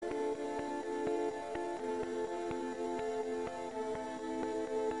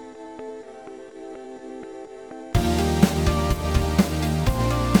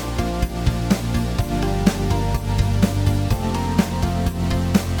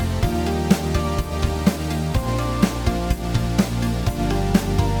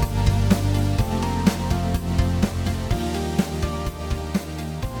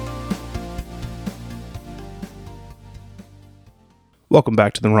Welcome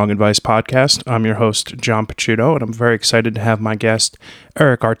back to the Wrong Advice Podcast. I'm your host, John Picciuto, and I'm very excited to have my guest,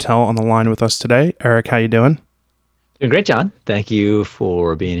 Eric Artell, on the line with us today. Eric, how you doing? Doing great, John. Thank you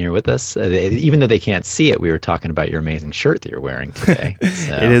for being here with us. Even though they can't see it, we were talking about your amazing shirt that you're wearing today.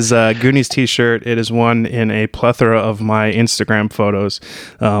 So. It is a Goonies t-shirt. It is one in a plethora of my Instagram photos,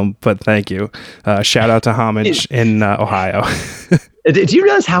 but thank you. Shout out to Homage in Ohio. Did you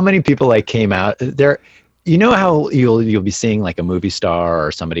realize how many people came out there? You know how you'll be seeing like a movie star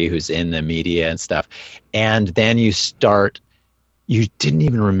or somebody who's in the media and stuff, and then you didn't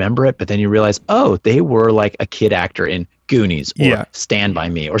even remember it, but then you realize, oh, they were like a kid actor in Goonies or Stand By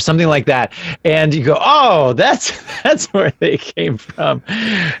Me or something like that. And you go, oh, that's where they came from.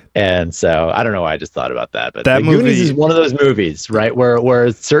 And so I don't know why I just thought about that, but that Goonies is one of those movies, right?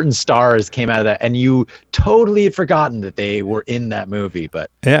 Where certain stars came out of that and you totally had forgotten that they were in that movie.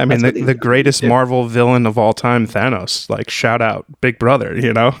 But yeah, I mean, the greatest Marvel villain of all time, Thanos, like shout out Big Brother,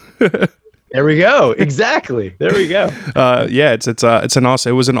 you know? There we go. Exactly. There we go.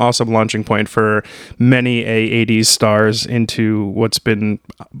 It was an awesome launching point for many '80s stars into what's been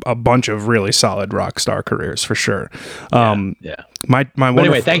a bunch of really solid rock star careers for sure.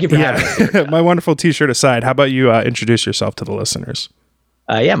 Anyway, thank you for having me. My wonderful T-shirt aside, how about you introduce yourself to the listeners?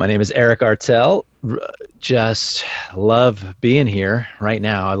 My name is Eric Artell. Just love being here right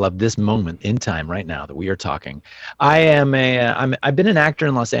now. I love this moment in time right now that we are talking. I've been an actor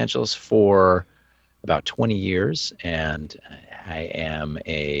in Los Angeles for about 20 years, and I am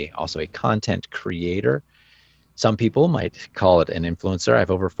also a content creator. Some people might call it an influencer. I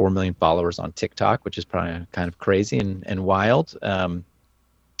have over 4 million followers on TikTok, which is probably kind of crazy and wild.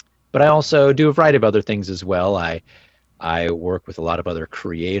 But I also do a variety of other things as well. I work with a lot of other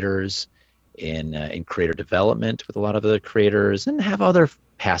creators in creator development with a lot of other creators, and have other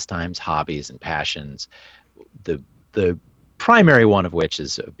pastimes, hobbies, and passions. The primary one of which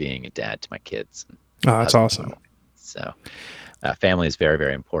is being a dad to my kids. Oh, that's awesome. So family is very,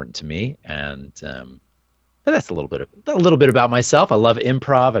 very important to me. And but that's a little bit about myself. I love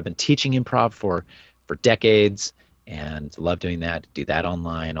improv. I've been teaching improv for decades and love doing that. Do that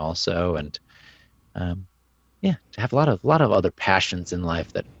online also. And to have a lot of other passions in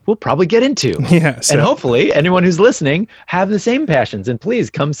life that we'll probably get into. And hopefully anyone who's listening have the same passions. And please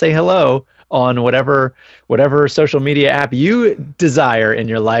come say hello on whatever social media app you desire in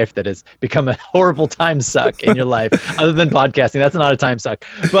your life that has become a horrible time suck in your life. Other than podcasting, that's not a time suck.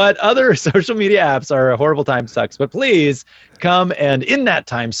 But other social media apps are horrible time sucks. But please come, and in that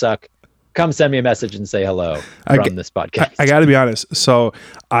time suck, come send me a message and say hello from this podcast. I got to be honest. So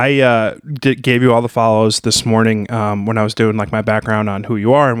I gave you all the follows this morning when I was doing like my background on who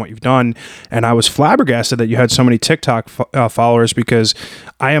you are and what you've done. And I was flabbergasted that you had so many TikTok followers, because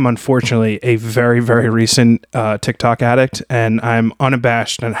I am unfortunately a very, very recent TikTok addict, and I'm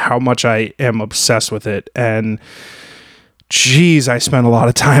unabashed in how much I am obsessed with it. And geez, I spend a lot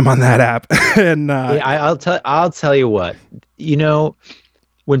of time on that app. And I'll tell you what,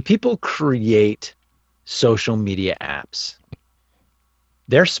 when people create social media apps,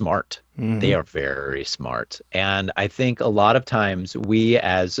 they're smart. Mm-hmm. They are very smart. And I think a lot of times we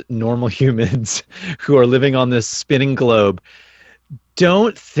as normal humans who are living on this spinning globe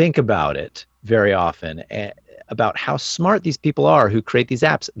don't think about it very often, about how smart these people are who create these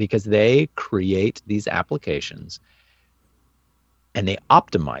apps, because they create these applications and they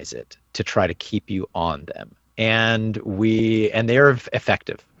optimize it to try to keep you on them. And they're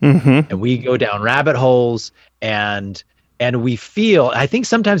effective. Mm-hmm. And we go down rabbit holes and we feel, I think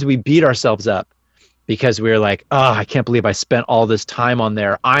sometimes we beat ourselves up because we're like, oh, I can't believe I spent all this time on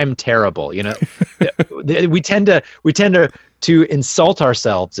there. I'm terrible. We tend to insult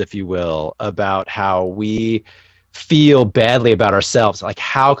ourselves, if you will, about how we feel badly about ourselves. Like,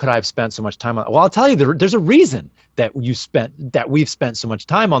 how could I have spent so much time on it? Well, I'll tell you, there's a reason that we've spent so much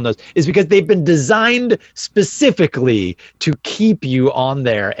time on those, is because they've been designed specifically to keep you on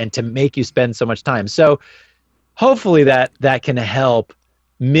there and to make you spend so much time. So hopefully that can help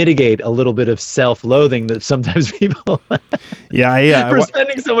mitigate a little bit of self-loathing that sometimes people for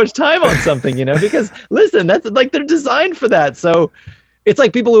spending so much time on something, because listen, that's like, they're designed for that. So it's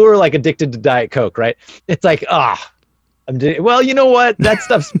like people who are like addicted to Diet Coke, right? It's like, well, you know what? That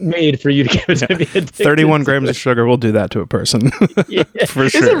stuff's made for you to give it to me. 31 grams of sugar will do that to a person. Yeah. For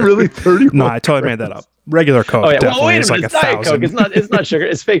sure. Is it really 31? No, I totally made that up. Regular Coke definitely is like 1,000. Diet Coke. It's not sugar.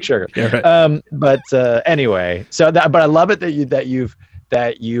 It's fake sugar. Yeah, right. But anyway, but I love it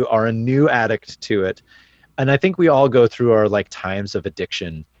that you are a new addict to it. And I think we all go through our like times of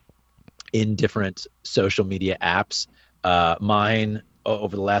addiction in different social media apps. Mine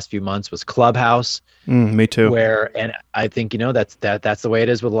over the last few months was Clubhouse, Me too. and I think, that's the way it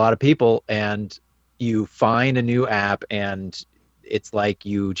is with a lot of people. And you find a new app, and it's like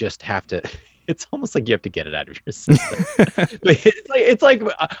you just have to. It's almost like you have to get it out of your system. But it's like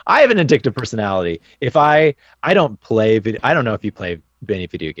I have an addictive personality. If I don't play video, I don't know if you play any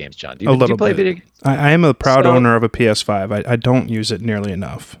video games, John. Do you play video games? I am a proud owner of a PS5. I don't use it nearly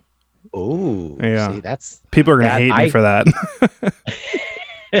enough. Oh, yeah. See, that's people are gonna hate me for that.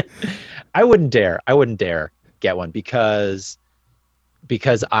 I wouldn't dare get one because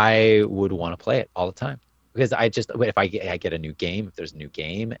I would want to play it all the time. Because if I get a new game, if there's a new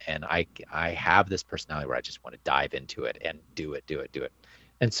game, and I have this personality where I just want to dive into it and do it.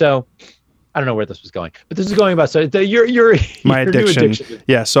 And so I don't know where this was going, but this is going about your my addiction. New addiction.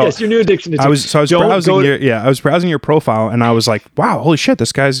 Yeah, so yes, your new addiction. I was browsing your profile, and I was like, wow, holy shit,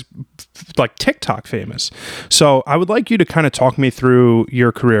 this guy's like TikTok famous. So I would like you to kind of talk me through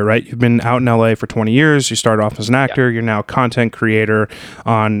your career, right? You've been out in LA for 20 years. You started off as an actor. Yeah. You're now a content creator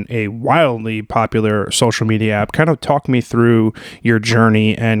on a wildly popular social media app. Kind of talk me through your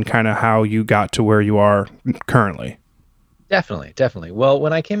journey and kind of how you got to where you are currently. Definitely. Well,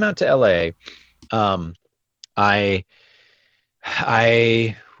 when I came out to LA, I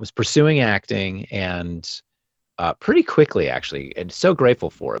was pursuing acting, and pretty quickly, actually, and so grateful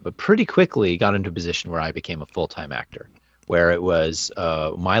for it, but pretty quickly got into a position where I became a full-time actor, where it was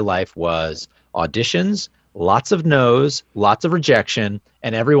my life was auditions, lots of no's, lots of rejection,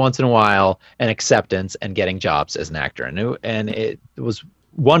 and every once in a while an acceptance and getting jobs as an actor. And it was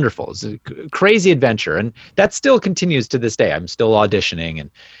wonderful. It's a crazy adventure, and that still continues to this day. I'm still auditioning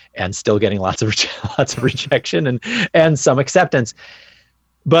and still getting lots of rejection and some acceptance.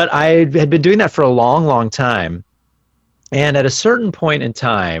 But I had been doing that for a long time, and at a certain point in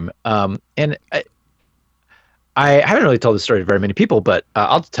time, and I haven't really told this story to very many people, but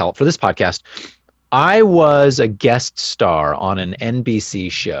I'll tell it for this podcast. I was a guest star on an NBC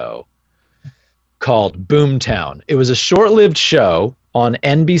show called Boomtown. It was a short-lived show on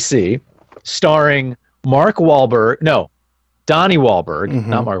NBC, starring Donnie Wahlberg, not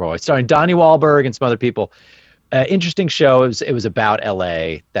Mark Wahlberg, starring Donnie Wahlberg and some other people. Interesting show. It was about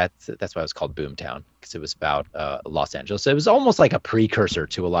LA. That's why it was called Boomtown, because it was about Los Angeles. So it was almost like a precursor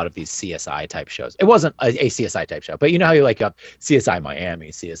to a lot of these CSI type shows. It wasn't a CSI type show, but you know how you like CSI Miami,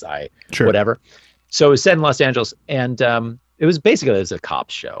 CSI whatever. So it was set in Los Angeles, and it was a cop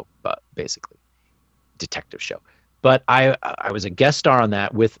show, but basically detective show. But I was a guest star on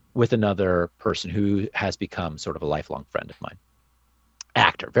that with another person who has become sort of a lifelong friend of mine.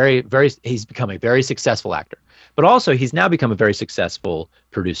 Actor, he's become a very successful actor, but also he's now become a very successful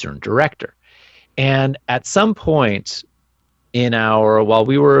producer and director. And at some point while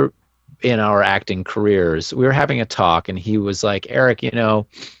we were in our acting careers, we were having a talk, and he was like, Eric,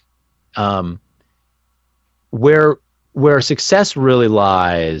 where success really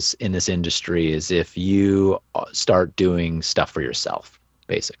lies in this industry is if you start doing stuff for yourself,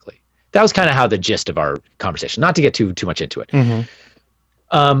 basically. That was kind of how the gist of our conversation, not to get too much into it.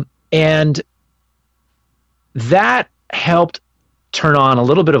 Mm-hmm. And that helped turn on a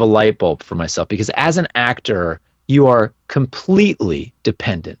little bit of a light bulb for myself, because as an actor, you are completely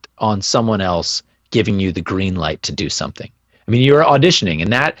dependent on someone else giving you the green light to do something. I mean, you're auditioning,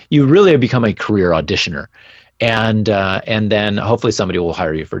 and that you really have become a career auditioner. And then hopefully somebody will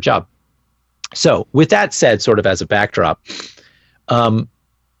hire you for a job. So with that said, sort of as a backdrop, I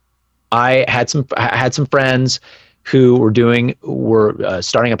had some friends who were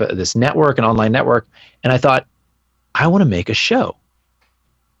starting up this network, an online network, and I thought, I want to make a show.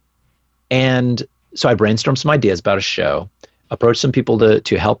 And so I brainstormed some ideas about a show, approached some people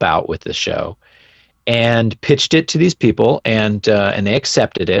to help out with the show, and pitched it to these people, and they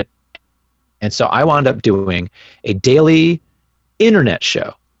accepted it. And so I wound up doing a daily internet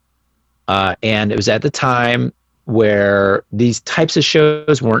show. And it was at the time where these types of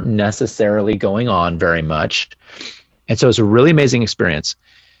shows weren't necessarily going on very much. And so it was a really amazing experience.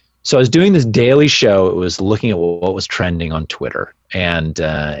 So I was doing this daily show. It was looking at what was trending on Twitter. And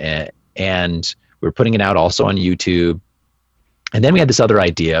we were putting it out also on YouTube. And then we had this other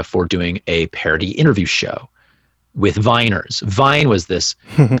idea for doing a parody interview show with Viners. Vine was this,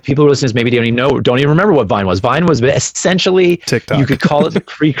 people who listen to this maybe don't even remember what Vine was. Vine was essentially TikTok. You could call it the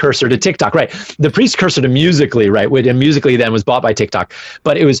precursor to TikTok, right? The precursor to Musical.ly, right? And Musical.ly then was bought by TikTok.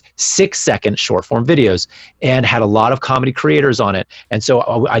 But it was 6-second short form videos and had a lot of comedy creators on it. And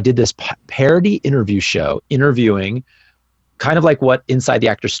so I did this parody interview show, interviewing kind of like what Inside the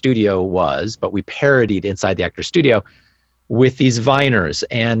Actor Studio was, but we parodied Inside the Actor Studio with these Viners.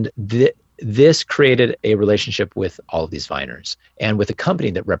 And this created a relationship with all of these Viners and with a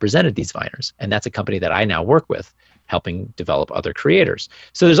company that represented these Viners. And that's a company that I now work with, helping develop other creators.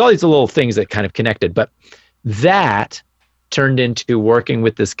 So there's all these little things that kind of connected, but that turned into working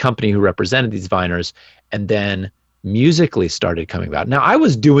with this company who represented these Viners, and then Musically started coming about. Now, I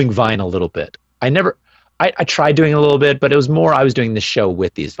was doing Vine a little bit. I tried doing a little bit, but it was more I was doing the show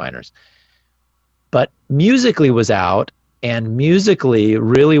with these Viners. But Musically was out, and Musically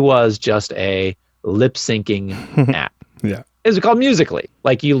really was just a lip syncing app. Yeah. It was called Musically,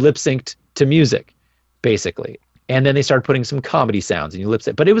 like you lip synced to music, basically. And then they started putting some comedy sounds and you lip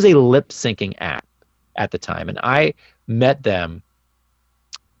sync. But it was a lip syncing app at the time. And I met them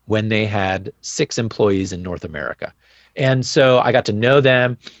when they had 6 employees in North America. And so I got to know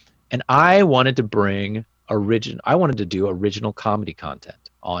them, and I wanted to do original comedy content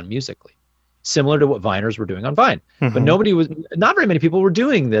on Musically, similar to what Viners were doing on Vine. Mm-hmm. But not very many people were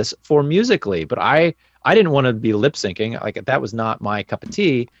doing this for Musically, but I didn't want to be lip syncing. Like, that was not my cup of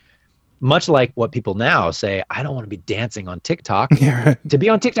tea. Much like what people now say, I don't want to be dancing on TikTok. Yeah. To be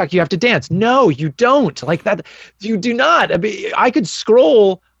on TikTok, you have to dance. No, you don't. Like that, you do not. I mean, I can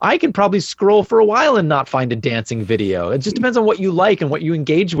probably scroll for a while and not find a dancing video. It just depends on what you like and what you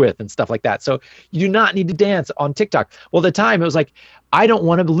engage with and stuff like that. So you do not need to dance on TikTok. Well, at the time, it was like, I don't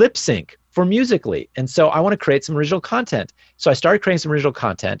want to lip sync for Musically. And so I want to create some original content. So I started creating some original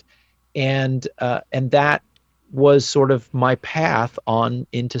content, and that was sort of my path on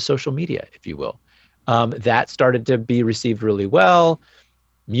into social media, if you will. That started to be received really well.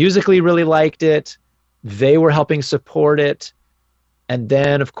 Musically really liked it. They were helping support it. And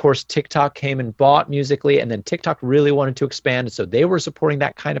then, of course, TikTok came and bought Musically, and then TikTok really wanted to expand. So they were supporting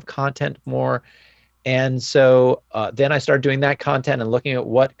that kind of content more. And so then I started doing that content and looking at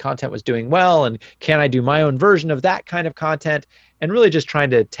what content was doing well, and can I do my own version of that kind of content, and really just trying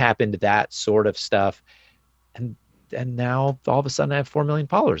to tap into that sort of stuff. And now all of a sudden I have 4 million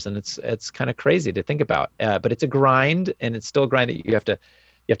followers, and it's kind of crazy to think about. But it's a grind, and it's still a grind that you have to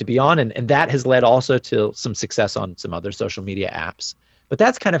be on, and that has led also to some success on some other social media apps. But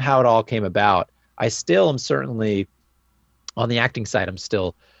that's kind of how it all came about. I still am certainly on the acting side. I'm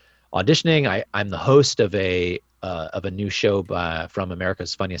still auditioning. I'm the host of a new show from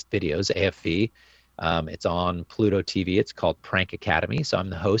America's Funniest Videos, AFV. It's on Pluto TV. It's called Prank Academy. So I'm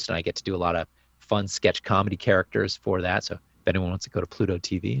the host, and I get to do a lot of fun sketch comedy characters for that. So if anyone wants to go to Pluto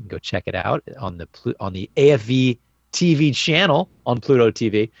TV and go check it out on the AFV TV channel on Pluto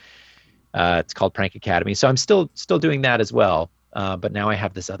TV, it's called Prank Academy. So I'm still doing that as well. But now I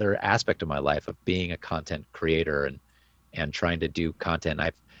have this other aspect of my life of being a content creator and trying to do content.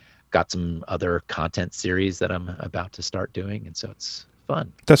 I've got some other content series that I'm about to start doing, and so it's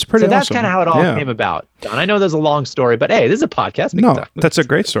fun. That's pretty awesome. So that's kind of how it all came about. John, I know there's a long story, but hey, this is a podcast. No, that's a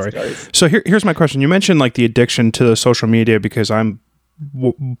great story. So here's my question. You mentioned like the addiction to social media, because I'm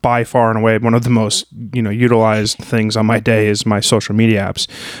by far and away one of the most utilized things on my day is my social media apps.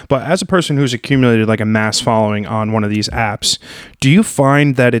 But as a person who's accumulated like a mass following on one of these apps, do you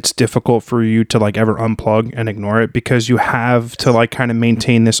find that it's difficult for you to like ever unplug and ignore it, because you have to like kind of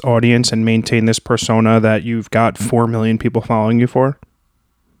maintain this audience and maintain this persona that you've got 4 million people following you for?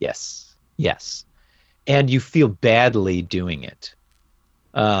 Yes. And you feel badly doing it.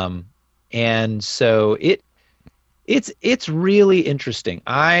 And so it's really interesting.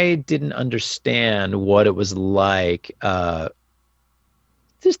 I didn't understand what it was like.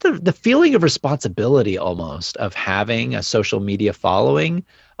 Just the feeling of responsibility almost of having a social media following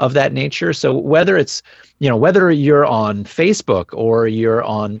of that nature. So whether it's, whether you're on Facebook or you're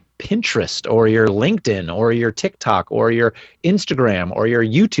on Pinterest or your LinkedIn or your TikTok or your Instagram or your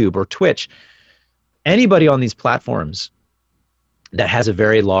YouTube or Twitch, anybody on these platforms that has a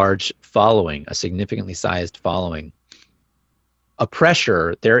very large following, a significantly sized following,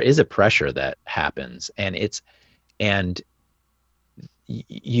 there is a pressure that happens, and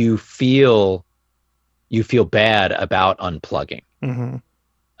you feel bad about unplugging.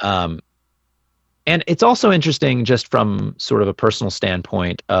 Mm-hmm. And it's also interesting just from sort of a personal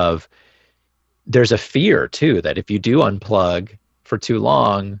standpoint of there's a fear too that if you do unplug for too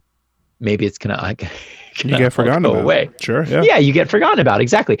long, maybe it's gonna you get forgotten go about away. Sure, yeah. Yeah, you get forgotten about,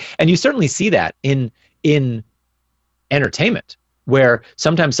 exactly. And you certainly see that in entertainment, where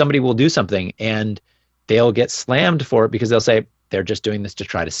sometimes somebody will do something and they'll get slammed for it because they'll say they're just doing this to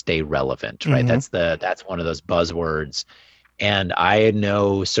try to stay relevant, right? Mm-hmm. That's one of those buzzwords. And I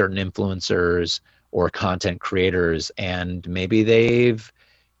know certain influencers or content creators, and maybe they've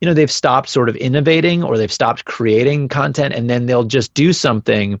stopped sort of innovating, or they've stopped creating content, and then they'll just do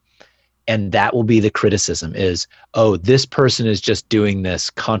something And that will be the criticism is, oh, this person is just doing this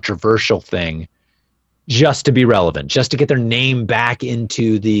controversial thing just to be relevant, just to get their name back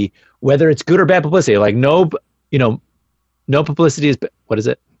into the, whether it's good or bad publicity. Like no publicity is, what is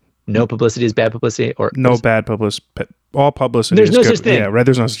it? No publicity is bad publicity, or no bad publicity. All publicity there's is no good. such thing. Yeah, right.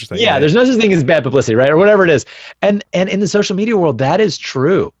 There's no such thing. Yeah, there's no such thing as bad publicity, right? Or whatever it is. And in the social media world, that is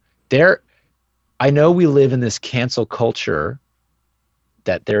true. I know we live in this cancel culture,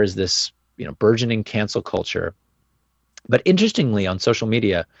 that there is this, burgeoning cancel culture. But interestingly, on social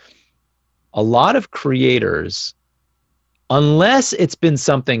media, a lot of creators, unless it's been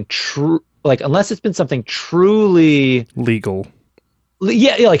something truly legal.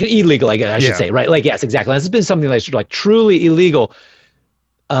 Yeah, like illegal, I should say, right? Like, yes, exactly. Unless it's been something like truly illegal,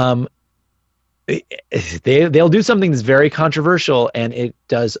 they'll do something that's very controversial, and it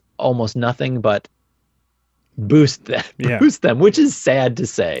does almost nothing but boost them, which is sad to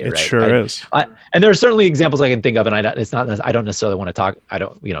say. It right? sure is. And there are certainly examples I can think of, and I don't necessarily want to talk.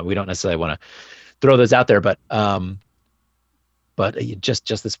 We don't necessarily want to throw those out there, but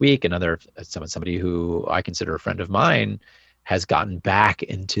just this week, somebody who I consider a friend of mine has gotten back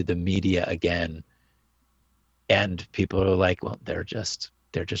into the media again, and people are like, well, they're just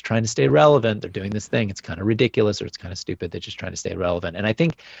trying to stay relevant. They're doing this thing. It's kind of ridiculous, or it's kind of stupid. They're just trying to stay relevant. And I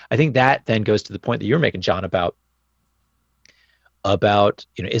think that then goes to the point that you're making, John, about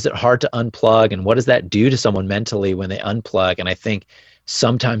is it hard to unplug, and what does that do to someone mentally when they unplug? And I think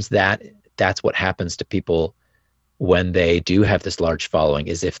sometimes that's what happens to people when they do have this large following,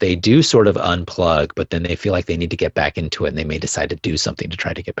 is if they do sort of unplug, but then they feel like they need to get back into it, and they may decide to do something to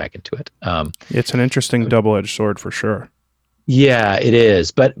try to get back into it. It's an interesting double-edged sword for sure. Yeah, it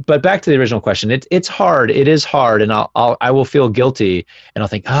is. But back to the original question, it's hard. It is hard, and I will feel guilty, and I'll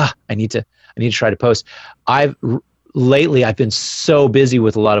think, I need to try to post. Lately I've been so busy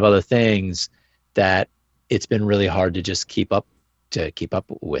with a lot of other things that it's been really hard to just keep up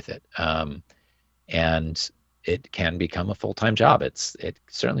with it. And it can become a full-time job. It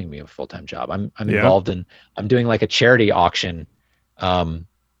certainly can be a full-time job. I'm involved in, I'm doing like a charity auction, doing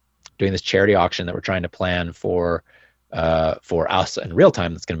this charity auction that we're trying to plan for us in real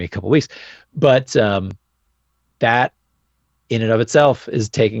time. That's going to be a couple of weeks, but that in and of itself is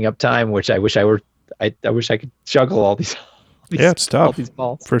taking up time, which I wish I could juggle all these it's tough. All these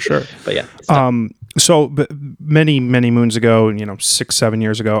balls for sure. But yeah. So many moons ago, 6-7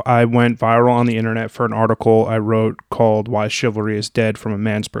 years ago, I went viral on the internet for an article I wrote called "Why Chivalry is Dead from a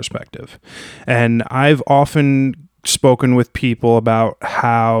Man's Perspective," and I've often spoken with people about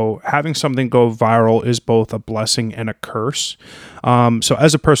how having something go viral is both a blessing and a curse. So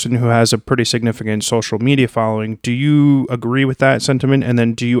as a person who has a pretty significant social media following, do you agree with that sentiment? And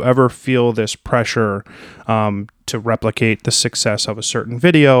then do you ever feel this pressure to replicate the success of a certain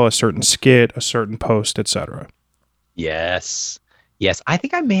video, a certain skit, a certain post, etc.? Yes. I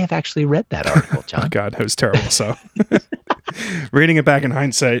think I may have actually read that article, John. Oh God, it was terrible. So reading it back in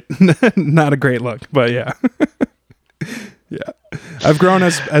hindsight, not a great look, but yeah. Yeah, I've grown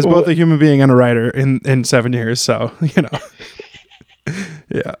as both a human being and a writer in 7 years. So,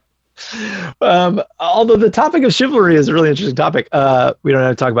 yeah. Although the topic of chivalry is a really interesting topic. We don't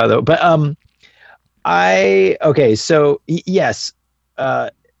have to talk about it though, but yes.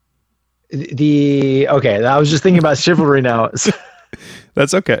 I was just thinking about chivalry now.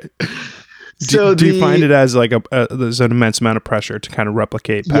 That's okay. Do you find it as like there's an immense amount of pressure to kind of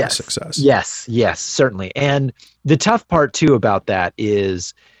replicate past success? Yes, certainly. And the tough part too about that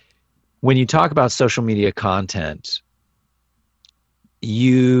is when you talk about social media content,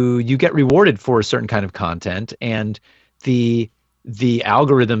 you get rewarded for a certain kind of content, and the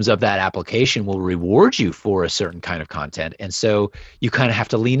algorithms of that application will reward you for a certain kind of content, and so you kind of have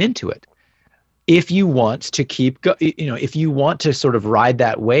to lean into it if you want to if you want to sort of ride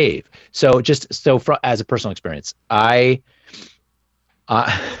that wave. So as a personal experience,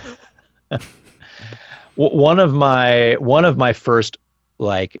 one of my first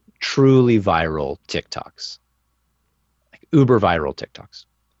like truly viral TikToks, like uber viral TikToks,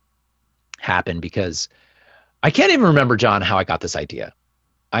 happened because I can't even remember, John, how I got this idea.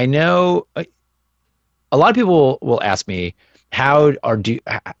 I know a lot of people will ask me, how do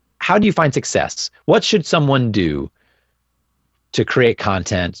you find success? What should someone do to create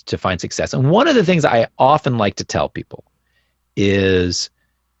content to find success? And one of the things I often like to tell people is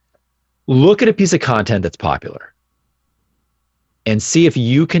look at a piece of content that's popular and see if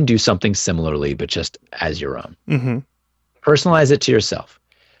you can do something similarly, but just as your own. Mm-hmm. Personalize it to yourself.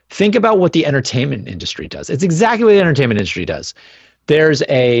 Think about what the entertainment industry does. It's exactly what the entertainment industry does. There's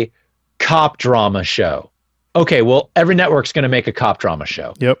a cop drama show. Okay, well, every network's going to make a cop drama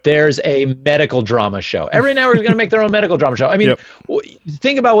show. Yep. There's a medical drama show. Every network is going to make their own medical drama show. I mean, Yep.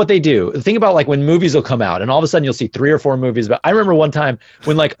 think about what they do. Think about like when movies will come out, and all of a sudden you'll see 3 or 4 movies. But I remember one time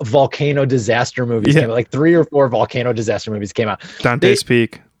when like volcano disaster movies came out, like 3 or 4 volcano disaster movies came out. Dante's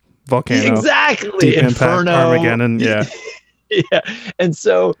Peak, Volcano, exactly, Deep Inferno, Impact, Armageddon. Yeah. yeah. And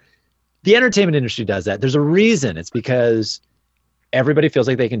so the entertainment industry does that. There's a reason. It's because everybody feels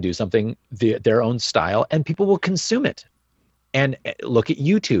like they can do something their own style, and people will consume it. And look at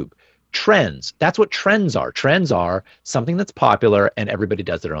YouTube. Trends. That's what trends are. Trends are something that's popular and everybody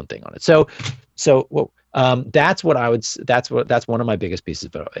does their own thing on it. So that's what I would, that's one of my biggest pieces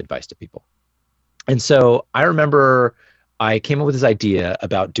of advice to people. And so I remember I came up with this idea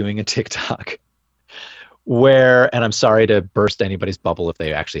about doing a TikTok where, and I'm sorry to burst anybody's bubble if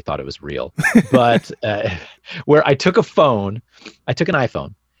they actually thought it was real, but where I took an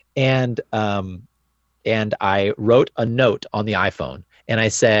iPhone, and I wrote a note on the iPhone, and I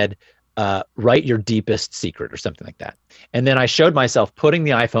said, write your deepest secret or something like that. And then I showed myself putting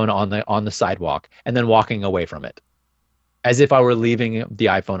the iPhone on the sidewalk and then walking away from it, as if I were leaving the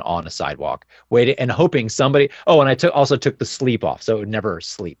iPhone on a sidewalk, waiting and hoping somebody. Oh, and I also took the sleep off, so it would never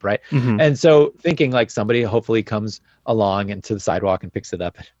sleep, right? Mm-hmm. And so thinking like somebody hopefully comes along and to the sidewalk and picks it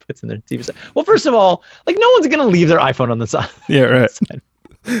up and puts it in their TV. Well, first of all, like no one's gonna leave their iPhone on the side. Yeah, right.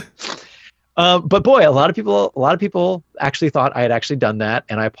 But boy, a lot of people actually thought I had actually done that,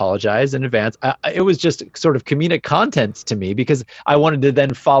 and I apologize in advance. It was just sort of comedic content to me because I wanted to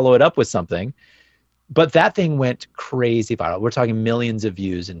then follow it up with something. But that thing went crazy viral. We're talking millions of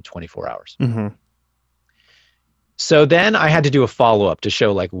views in 24 hours. Mm-hmm. So then I had to do a follow-up to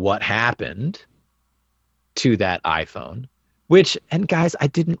show like what happened to that iPhone, and guys, I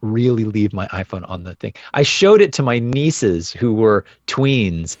didn't really leave my iPhone on the thing. I showed it to my nieces who were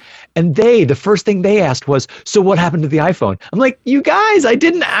tweens, and the first thing they asked was, so what happened to the iPhone? I'm like, you guys, I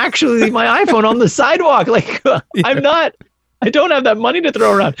didn't actually leave my iPhone on the sidewalk. Like, I don't have that money to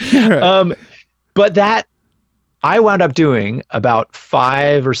throw around. Right. But that, I wound up doing about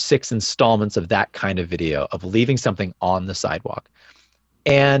 5 or 6 installments of that kind of video of leaving something on the sidewalk.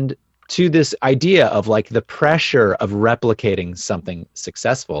 And to this idea of like the pressure of replicating something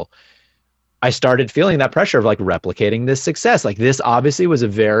successful, I started feeling that pressure of like replicating this success. Like this obviously was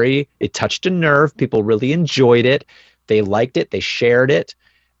it touched a nerve. People really enjoyed it. They liked it. They shared it.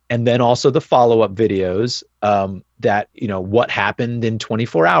 And then also the follow-up videos that, what happened in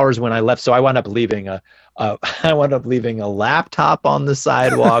 24 hours when I left. So I wound up leaving a laptop on the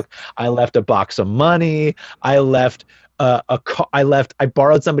sidewalk. I left a box of money. I left I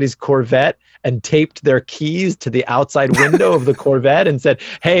borrowed somebody's Corvette and taped their keys to the outside window of the Corvette and said,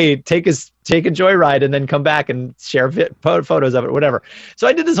 hey, take a joyride and then come back and share photos of it, whatever. So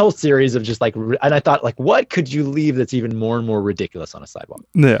I did this whole series of just like, and I thought like, what could you leave that's even more and more ridiculous on a sidewalk?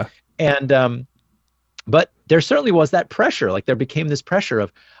 Yeah. And, but there certainly was that pressure. Like there became this pressure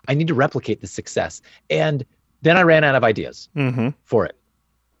of, I need to replicate this success. And then I ran out of ideas for it.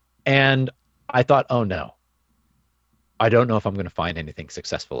 And I thought, oh no, I don't know if I'm going to find anything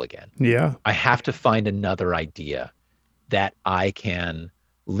successful again. Yeah. I have to find another idea that I can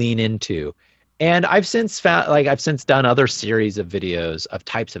lean into. And I've since done other series of videos of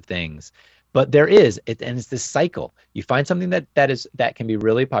types of things, but and it's this cycle. You find something that can be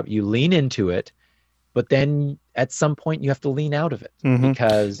really popular. You lean into it, but then at some point you have to lean out of it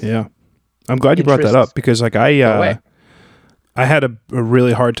because I'm glad you brought that up because like I had a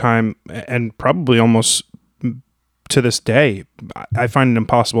really hard time and probably almost to this day, I find it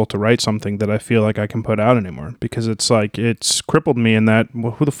impossible to write something that I feel like I can put out anymore because it's like, it's crippled me in that,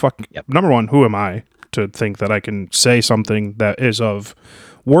 well, who the fuck, number one, who am I to think that I can say something that is of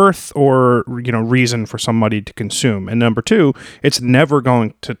worth or, reason for somebody to consume? And number two, it's never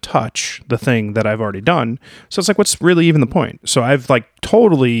going to touch the thing that I've already done. So it's like, what's really even the point? So I've like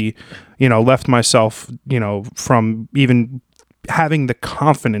totally, left myself, from even having the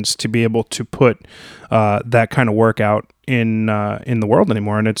confidence to be able to put that kind of work out in the world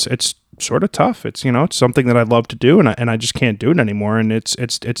anymore, and it's sort of tough. It's it's something that I love to do, and I just can't do it anymore, and it's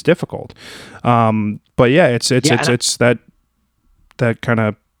difficult. But yeah, it's that kind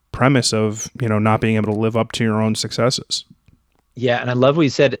of premise of not being able to live up to your own successes. Yeah, and I love what you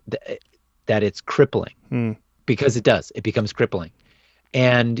said that it's crippling because it does. It becomes crippling,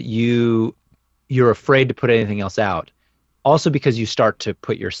 and you're afraid to put anything else out. Also because you start to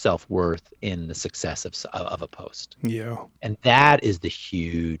put your self-worth in the success of a post. Yeah. And that is the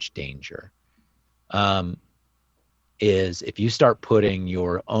huge danger. Is if you start putting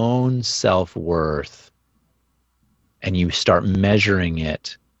your own self-worth and you start measuring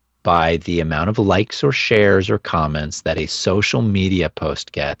it by the amount of likes or shares or comments that a social media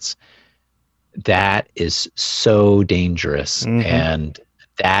post gets, that is so dangerous. And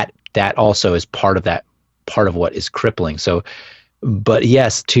that also is part of what is crippling. So, but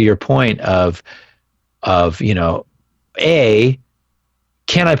yes, to your point of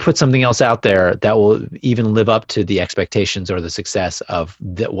can I put something else out there that will even live up to the expectations or the success of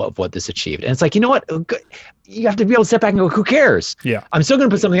what this achieved? And it's like, you know what? You have to be able to step back and go, who cares? Yeah. I'm still going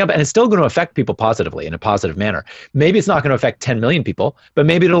to put something up, and it's still going to affect people positively in a positive manner. Maybe it's not going to affect 10 million people, but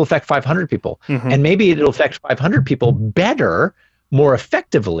maybe it'll affect 500 people. And maybe it'll affect 500 people better, more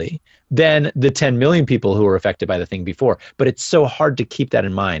effectively than the 10 million people who were affected by the thing before. But it's so hard to keep that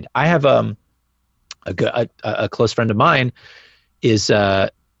in mind. I have a close friend of mine is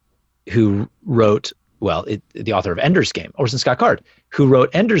who wrote, the author of Ender's Game, Orson Scott Card, who wrote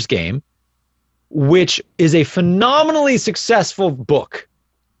Ender's Game, which is a phenomenally successful book.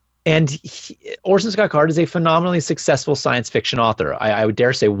 And Orson Scott Card is a phenomenally successful science fiction author. I would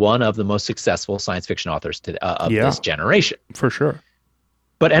dare say one of the most successful science fiction authors of this generation. For sure.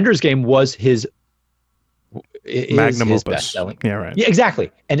 But Ender's Game was his magnum his opus. best-selling. Yeah, right. Yeah,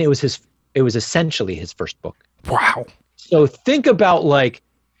 exactly. And it was essentially his first book. Wow. So think about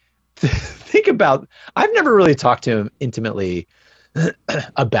I've never really talked to him intimately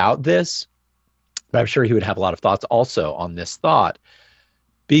about this, but I'm sure he would have a lot of thoughts also on this thought,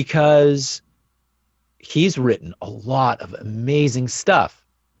 because he's written a lot of amazing stuff.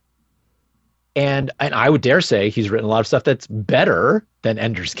 And I would dare say he's written a lot of stuff that's better than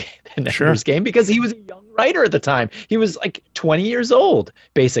Ender's Game, Ender's Game, because he was a young writer at the time. He was like 20 years old,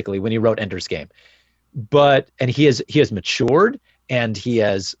 basically, when he wrote Ender's Game. And he has matured, and he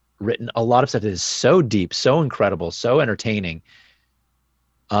has written a lot of stuff that is so deep, so incredible, so entertaining.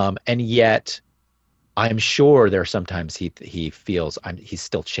 And yet I'm sure there are sometimes he feels he's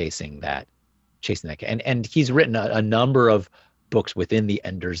still chasing that. And he's written a number of books within the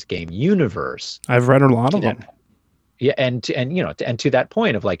Ender's Game universe. I've read a lot of them. Yeah. And to that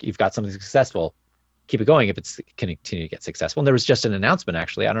point of like, you've got something successful, keep it going if it's can continue to get successful. And there was just an announcement,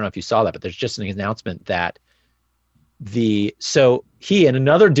 actually. I don't know if you saw that, but there's just an announcement that so he and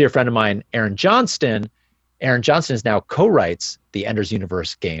another dear friend of mine, Aaron Johnston is now co-writes the Ender's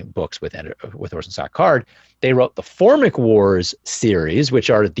Universe game books with Orson Scott Card. They wrote the Formic Wars series, which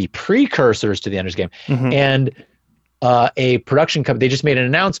are the precursors to the Ender's Game. And a production company, they just made an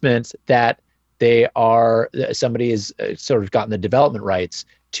announcement that somebody has sort of gotten the development rights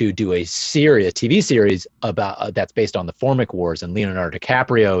to do a TV series about that's based on the Formic Wars, and Leonardo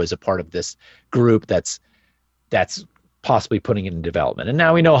DiCaprio is a part of this group that's possibly putting it in development. And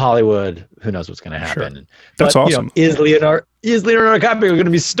now we know Hollywood, who knows what's going to happen. Sure. That's awesome. Is Leonardo DiCaprio going to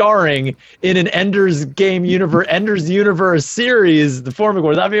be starring in an Ender's Universe series, the Formic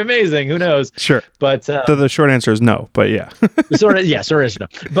Wars? That'd be amazing. Who knows? Sure. But the short answer is no, but yeah. sort of is no.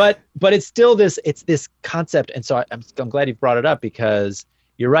 But it's still this concept. And so I'm glad you brought it up, because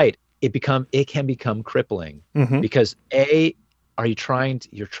you're right. It can become crippling, because you're trying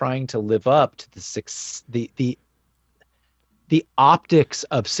to live up to the optics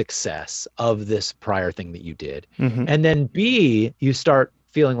of success of this prior thing that you did. And then B, you start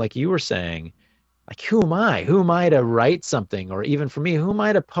feeling like you were saying, like, who am I? Who am I to write something? Or even for me, who am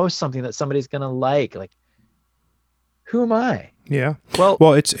I to post something that somebody's going to like? Like, who am I? Yeah.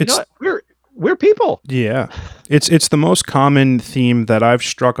 Well, it's we're people. Yeah. It's the most common theme that I've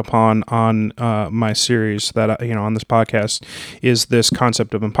struck upon on my series that, on this podcast, is this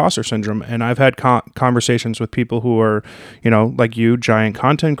concept of imposter syndrome. And I've had conversations with people who are, like you, giant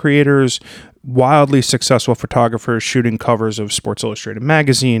content creators, wildly successful photographers shooting covers of Sports Illustrated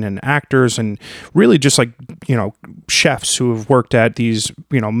magazine, and actors, and really just like, chefs who have worked at these,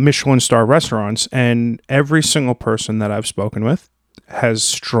 Michelin star restaurants. And every single person that I've spoken with has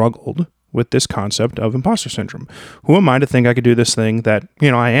struggled with this concept of imposter syndrome. Who am I to think I could do this thing that,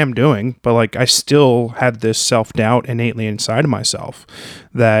 I am doing, but like I still had this self-doubt innately inside of myself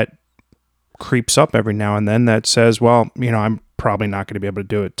that creeps up every now and then that says, well, I'm probably not going to be able to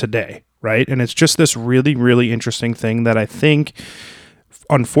do it today. Right. And it's just this really, really interesting thing that I think,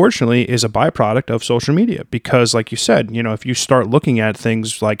 unfortunately, is a byproduct of social media, because like you said, if you start looking at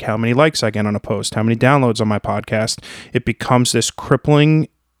things like how many likes I get on a post, how many downloads on my podcast, it becomes this crippling,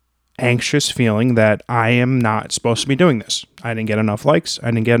 anxious feeling that I am not supposed to be doing this. I didn't get enough likes.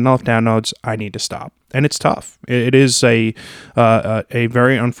 I didn't get enough downloads. I need to stop. And it's tough. It is a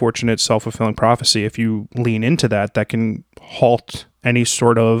very unfortunate self-fulfilling prophecy. If you lean into that can halt any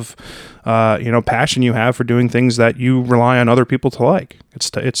sort of passion you have for doing things that you rely on other people to like.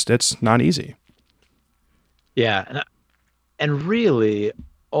 It's not easy. Yeah, and really,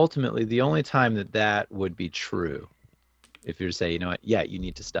 ultimately the only time that that would be true, if you're to say, you know what, yeah, you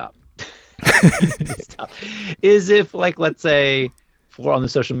need to stop. You need to stop. Is if, like, let's say, for on the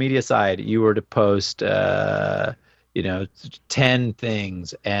social media side, you were to post, you know, 10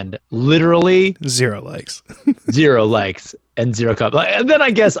 things and literally 0 likes. 0 likes and 0 comments. And then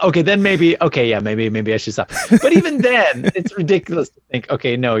I guess, okay, then maybe, okay, yeah, maybe I should stop. But even then, it's ridiculous to think,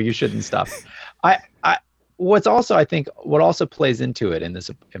 okay, no, you shouldn't stop. I what's also, I think, what also plays into it in this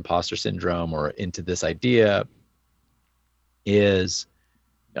imposter syndrome or into this idea is,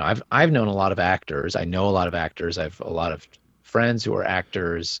 you know, I've known a lot of actors. I know a lot of actors. I've a lot of friends who are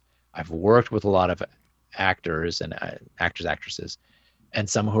actors. I've worked with a lot of actors and actors, actresses, and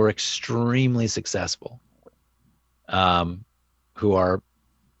some who are extremely successful, who are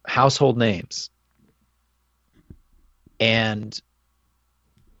household names. And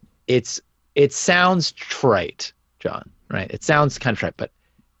it sounds trite, John, right? It sounds kind of trite, but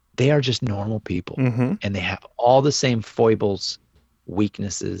they are just normal people, Mm-hmm. and they have all the same foibles,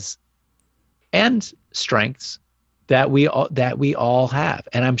 weaknesses, and strengths that we all have.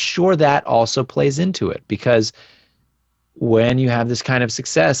 And I'm sure that also plays into it, because when you have this kind of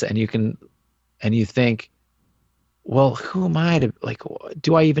success and you think, well, who am I to, like,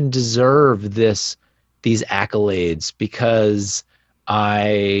 do I even deserve these accolades? Because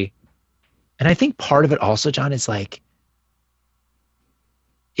and I think part of it also, John, is like,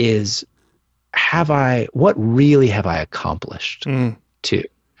 what really have I accomplished too?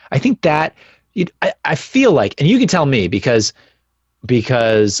 I think that I feel like, and you can tell me, because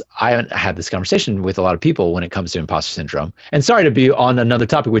I had this conversation with a lot of people when it comes to imposter syndrome. And sorry to be on another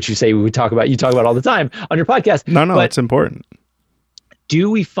topic, which you say you talk about all the time on your podcast. No, but it's important. do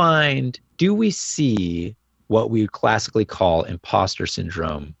we see what we would classically call imposter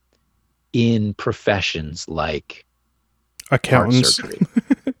syndrome in professions like Accountants. heart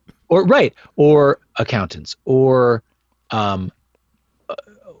surgery, or accountants, or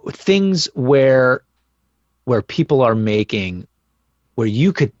things where people are making, where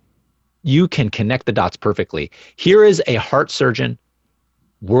you can connect the dots perfectly. Here is a heart surgeon,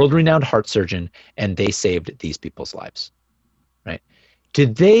 world-renowned heart surgeon, and they saved these people's lives, right? Do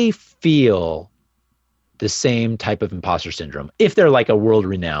they feel the same type of imposter syndrome if they're like a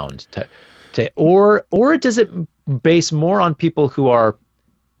world-renowned type, or does it base more on people who are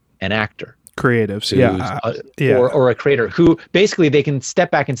an actor, Creatives, or a creator, who basically they can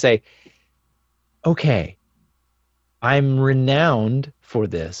step back and say, okay, I'm renowned for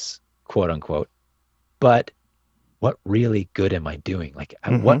this, quote unquote, but what really good am I doing? Like,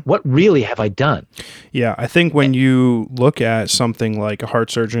 what really have I done? Yeah, I think when you look at something like a heart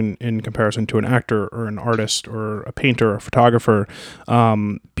surgeon in comparison to an actor or an artist or a painter or a photographer,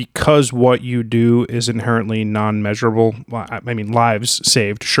 because what you do is inherently non-measurable. I mean, lives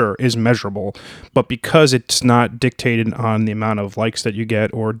saved, sure, is measurable, but because it's not dictated on the amount of likes that you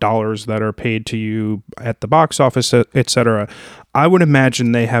get or dollars that are paid to you at the box office, etc., I would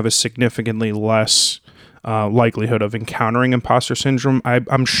imagine they have a significantly less likelihood of encountering imposter syndrome.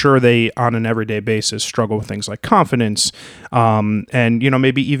 I'm sure they, on an everyday basis, struggle with things like confidence, and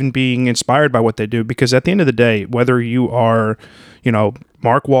maybe even being inspired by what they do. Because at the end of the day, whether you are,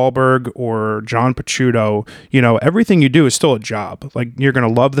 Mark Wahlberg or John Pacciuto, everything you do is still a job. Like, you're going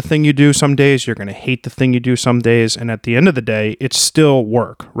to love the thing you do some days, you're going to hate the thing you do some days, and at the end of the day, it's still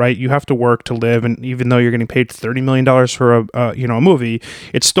work, right? You have to work to live, and even though you're getting paid $30 million for a movie,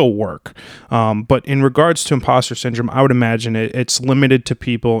 it's still work. But in regards to imposter syndrome, I would imagine it's limited to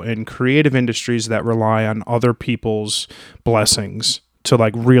people in creative industries that rely on other people's blessings to,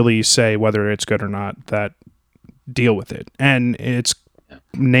 like, really say whether it's good or not, that deal with it. And it's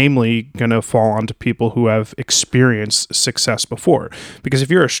namely going to fall onto people who have experienced success before. Because if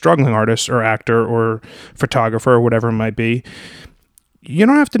you're a struggling artist or actor or photographer or whatever it might be, you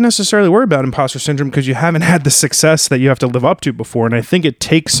don't have to necessarily worry about imposter syndrome because you haven't had the success that you have to live up to before. And I think it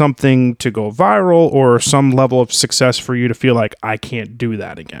takes something to go viral or some level of success for you to feel like, I can't do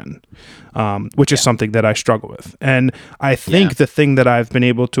that again, which is something that I struggle with. And I think the thing that I've been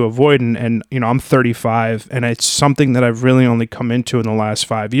able to avoid, and I'm 35, and it's something that I've really only come into in the last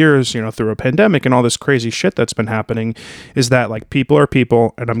 5 years, through a pandemic and all this crazy shit that's been happening, is that, like, people are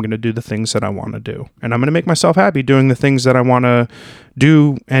people, and I'm going to do the things that I want to do. And I'm going to make myself happy doing the things that I want to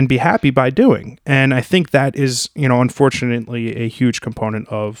do and be happy by doing. And I think that is, unfortunately, a huge component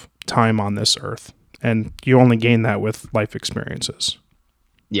of time on this earth. And you only gain that with life experiences.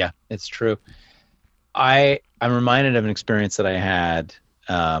 Yeah, it's true. I'm reminded of an experience that I had,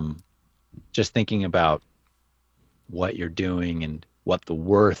 just thinking about what you're doing and what the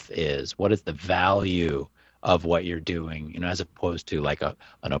worth is. What is the value of what you're doing, as opposed to like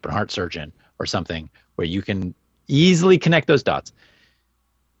an open heart surgeon or something where you can easily connect those dots.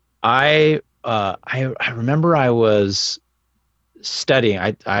 I remember I was studying.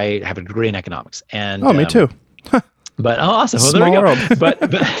 I have a degree in economics, and Oh, me too. but awesome. Well, there we Small go. world. but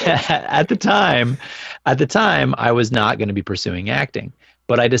at the time, I was not going to be pursuing acting.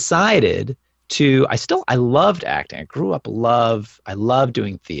 But I decided to. I loved acting. I grew up I loved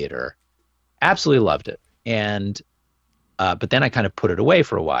doing theater. Absolutely loved it. And but then I kind of put it away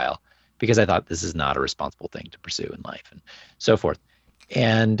for a while because I thought this is not a responsible thing to pursue in life and so forth.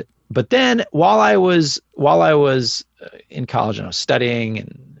 And but then while I was in college and I was studying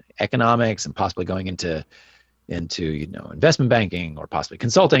and economics and possibly going into investment banking or possibly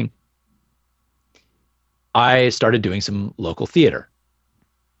consulting, I started doing some local theater.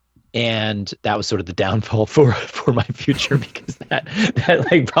 And that was sort of the downfall for my future, because that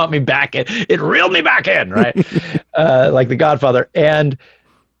like brought me back in. It reeled me back in, right? Like The Godfather. And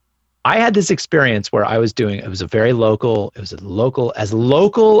I had this experience where it was as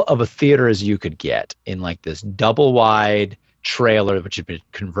local of a theater as you could get, in like this double wide trailer, which had been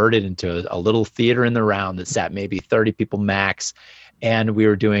converted into a little theater in the round that sat maybe 30 people max. And we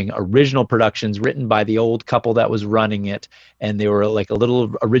were doing original productions written by the old couple that was running it. And they were like a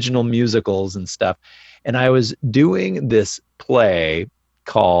little original musicals and stuff. And I was doing this play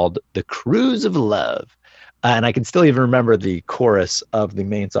called The Cruise of Love. And I can still even remember the chorus of the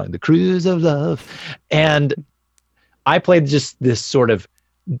main song, The Cruise of Love. And I played just this sort of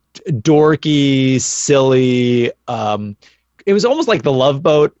dorky, silly, it was almost like The Love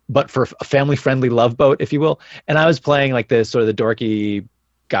Boat, but for a family-friendly Love Boat, if you will. And I was playing like the sort of the dorky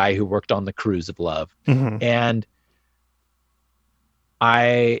guy who worked on the cruise of love. Mm-hmm. And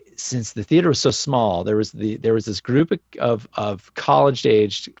since the theater was so small, there was this group of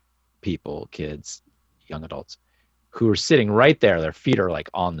college-aged people, kids, young adults, who were sitting right there. Their feet are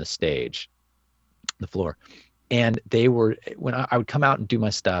like on the stage, the floor. And when I would come out and do my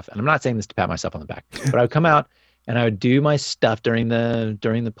stuff, and I'm not saying this to pat myself on the back, but I would come out and I would do my stuff during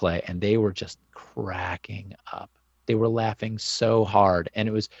the play, and they were just cracking up. They were laughing so hard, and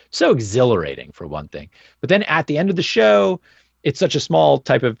it was so exhilarating, for one thing. But then at the end of the show, it's such a small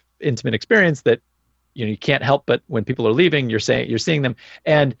type of intimate experience that you can't help but, when people are leaving, you're seeing them,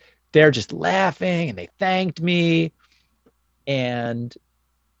 and they're just laughing, and they thanked me, and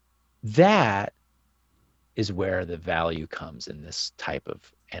that is where the value comes in this type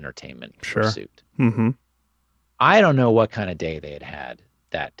of entertainment pursuit. Mm-hmm. I don't know what kind of day they had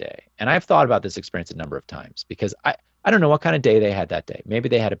that day. And I've thought about this experience a number of times, because I don't know what kind of day they had that day. Maybe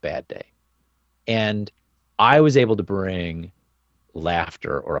they had a bad day. And I was able to bring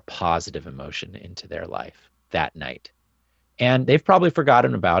laughter or a positive emotion into their life that night. And they've probably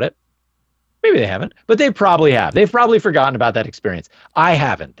forgotten about it. Maybe they haven't, but they probably have. They've probably forgotten about that experience. I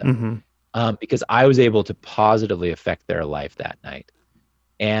haven't, though, Mm-hmm. Because I was able to positively affect their life that night.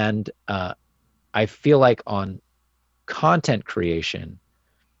 And I feel like on content creation,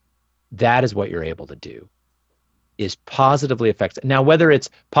 that is what you're able to do, is positively affect. Now, whether it's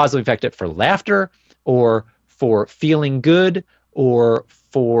positively affected for laughter or for feeling good or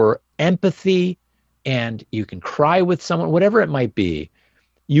for empathy, and you can cry with someone, whatever it might be,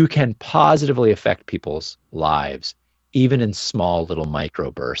 you can positively affect people's lives, even in small little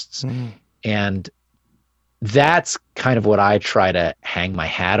microbursts. Mm-hmm. And that's kind of what I try to hang my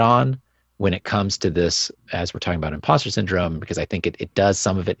hat on when it comes to this, as we're talking about imposter syndrome, because I think it does,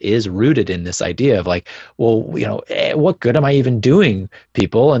 some of it is rooted in this idea of like, well, what good am I even doing,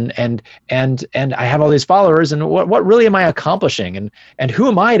 people? And I have all these followers, and what really am I accomplishing? And who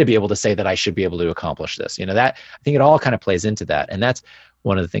am I to be able to say that I should be able to accomplish this? That, I think it all kind of plays into that. And that's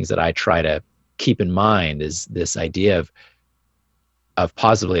one of the things that I try to keep in mind, is this idea of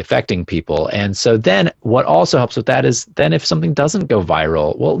positively affecting people. And so then what also helps with that is, then if something doesn't go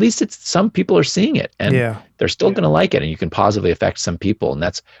viral, well, at least some people are seeing it, and they're still going to like it, and you can positively affect some people. And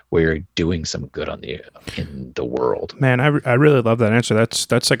that's where you're doing some good in the world. Man, I really love that answer.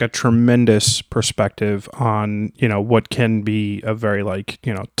 That's like a tremendous perspective on, what can be a very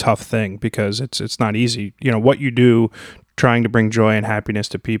tough thing, because it's not easy. What you do, trying to bring joy and happiness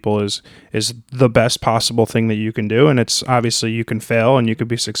to people, is the best possible thing that you can do. And it's obviously, you can fail and you could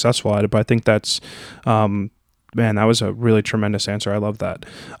be successful at it, but I think that's, man, that was a really tremendous answer. I love that.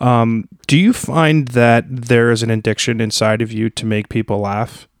 Do you find that there is an addiction inside of you to make people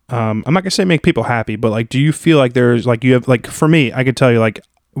laugh? I'm not gonna say make people happy, but do you feel like there's you have, for me, I could tell you,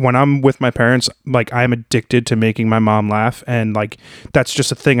 when I'm with my parents, like I'm addicted to making my mom laugh, and like that's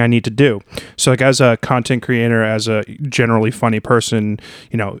just a thing I need to do. So like as a content creator, as a generally funny person,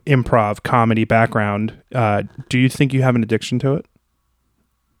 you know, improv, comedy background, do you think you have an addiction to it?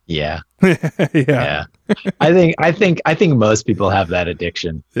 Yeah. Yeah. Yeah. I think most people have that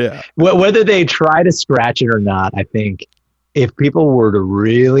addiction. Yeah. Whether they try to scratch it or not, I think if people were to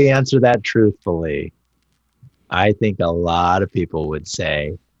really answer that truthfully, I think a lot of people would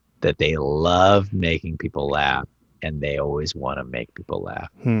say that they love making people laugh and they always want to make people laugh.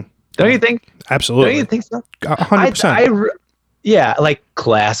 Don't you think? Don't you Absolutely. think so? 100%. Yeah, like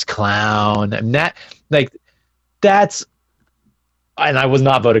class clown and that, like that's, and I was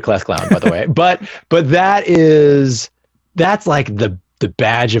not voted class clown, by the way, but that's like the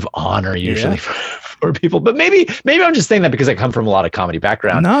badge of honor usually for people. But maybe I'm just saying that because I come from a lot of comedy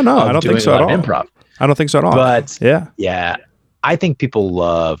background. No, I don't think so at all. Improv. I don't think so at all. But yeah, I think people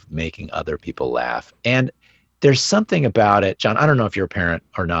love making other people laugh, and there's something about it, John. I don't know if you're a parent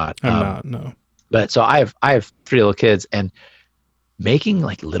or not. I'm not. No. But so I have 3 little kids, and making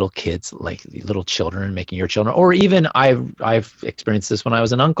like little kids, like little children, making your children, or even I've experienced this when I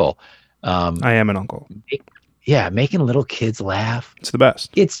was an uncle. I am an uncle. Yeah, making little kids laugh. It's the best.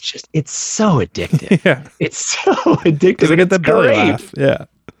 It's so addictive. Yeah. It's so addictive. Because I get the belly laugh. Yeah.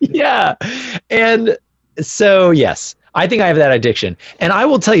 Yeah. And so, yes, I think I have that addiction. And I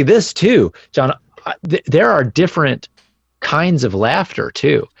will tell you this too, John, there are different kinds of laughter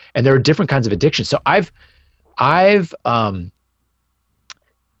too. And there are different kinds of addiction. So I've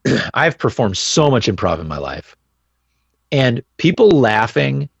performed so much improv in my life, and people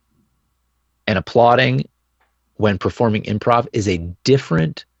laughing and applauding when performing improv is a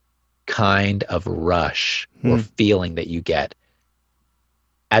different kind of rush or feeling that you get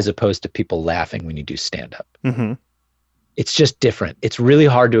as opposed to people laughing when you do stand-up. Mm-hmm. It's just different. It's really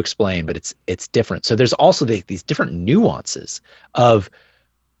hard to explain, but it's different. So there's also these different nuances of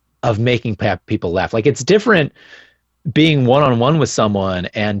making people laugh. Like it's different being one-on-one with someone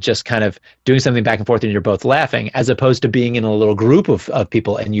and just kind of doing something back and forth and you're both laughing, as opposed to being in a little group of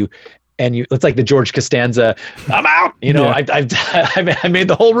people and you it's like the George Costanza, I'm out, you know, I made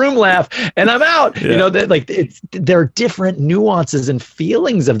the whole room laugh and I'm out, you know, that like there are different nuances and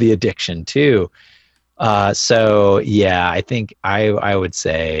feelings of the addiction too. So yeah, I think I would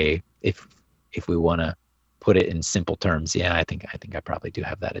say if we want to put it in simple terms, yeah, I think I probably do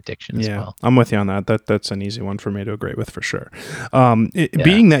have that addiction as well. I'm with you on that. That's an easy one for me to agree with for sure.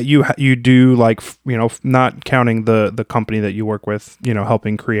 Being that you do, like, you know, not counting the company that you work with, you know,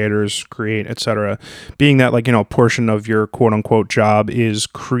 helping creators create, etc. Being that, like, you know, a portion of your quote unquote job is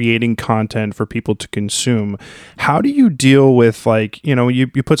creating content for people to consume. How do you deal with, like, you know, you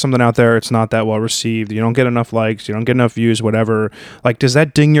put something out there, it's not that well received, you don't get enough likes, you don't get enough views, whatever. Like, does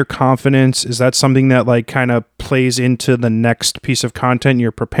that ding your confidence? Is that something that like kind of plays into the next piece of content you're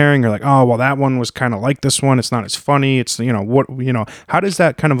preparing? You're like, oh, well, that one was kind of like this one, it's not as funny, it's, you know, what, you know, how does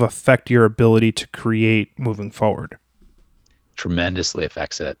that kind of affect your ability to create moving forward? Tremendously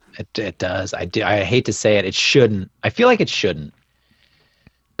affects it. It does. I hate to say it, it shouldn't. I feel like it shouldn't,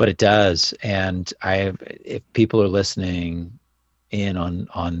 but it does. And if people are listening in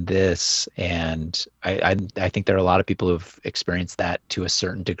on this, and I think there are a lot of people who've experienced that to a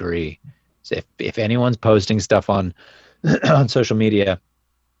certain degree. So if anyone's posting stuff on on social media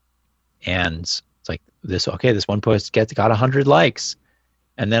and it's like this one post got 100 likes,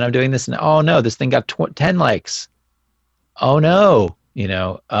 and then I'm doing this and oh no, this thing got 10 likes. Oh no, you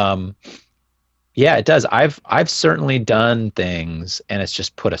know, yeah, it does. I've certainly done things and it's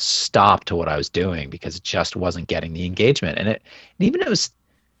just put a stop to what I was doing because it just wasn't getting the engagement. And even it was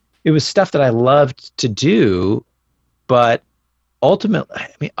stuff that I loved to do, but ultimately, I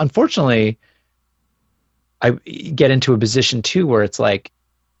mean, unfortunately, I get into a position too where it's like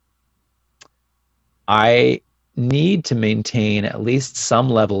I need to maintain at least some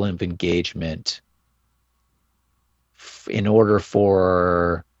level of engagement in order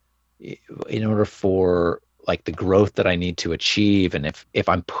for like the growth that I need to achieve. And if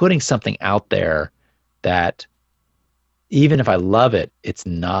I'm putting something out there that even if I love it, it's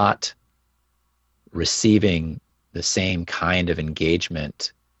not receiving the same kind of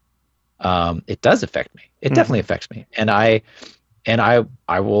engagement, it does affect me. It definitely affects me. And I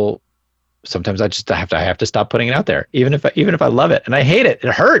will sometimes I have to stop putting it out there, even if I love it and I hate it.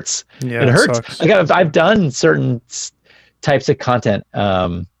 It hurts. Yeah, it hurts. Sucks. Like I've done certain types of content,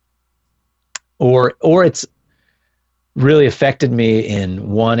 or it's really affected me in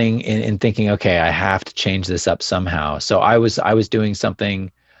wanting in thinking, okay, I have to change this up somehow. So I was doing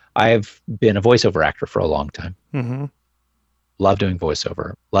something. I've been a voiceover actor for a long time. love doing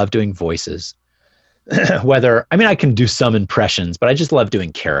voiceover, love doing voices. I can do some impressions, but I just love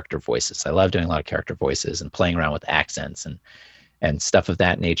doing character voices. I love doing a lot of character voices and playing around with accents and stuff of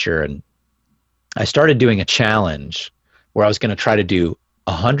that nature. And I started doing a challenge where I was going to try to do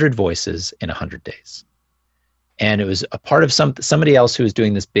 100 voices in 100 days. And it was a part of somebody else who was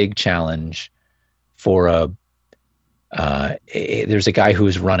doing this big challenge for there's a guy who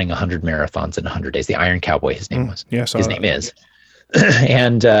was running 100 marathons in 100 days. The Iron Cowboy, his name was. Yes, his name is.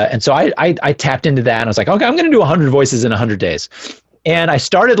 And so I tapped into that and I was like, okay, I'm going to do 100 voices in 100 days. And I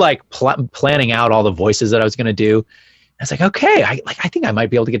started like planning out all the voices that I was going to do. I was like, okay, I think I might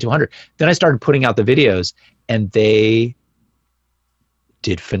be able to get to 100. Then I started putting out the videos and they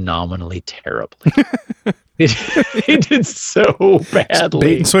did phenomenally terribly. They did so badly.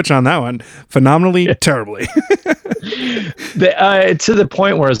 Bait and switch on that one. Phenomenally terribly. To the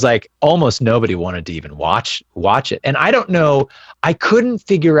point where it's like almost nobody wanted to even watch it. And I don't know, I couldn't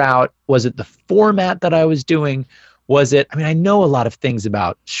figure out, was it the format that I was doing? Was it, I know a lot of things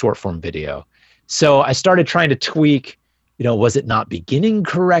about short form video. So I started trying to tweak, was it not beginning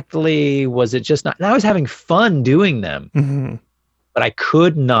correctly? Was it just not? And I was having fun doing them, mm-hmm. but I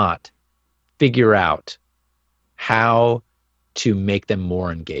could not figure out how to make them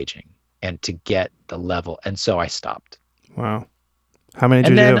more engaging and to get the level. And so I stopped. Wow. How many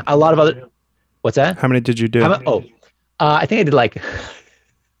did you do? And then a lot of other, what's that? How many did you do? I think I did like,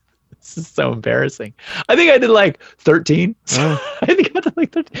 this is so embarrassing. I think I did like 13. Oh. I think I did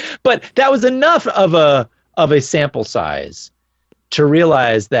like 13. But that was enough of a sample size to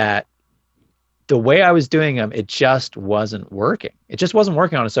realize that the way I was doing them, it just wasn't working. It just wasn't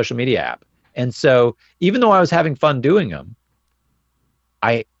working on a social media app. And so even though I was having fun doing them,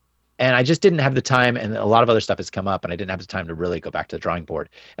 I just didn't have the time, and a lot of other stuff has come up, and I didn't have the time to really go back to the drawing board.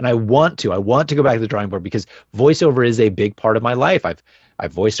 And I want to go back to the drawing board because voiceover is a big part of my life.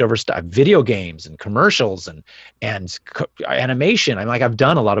 I've voiced over stuff, video games and commercials and animation. I've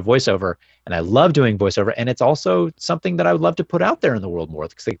done a lot of voiceover, and I love doing voiceover. And it's also something that I would love to put out there in the world more.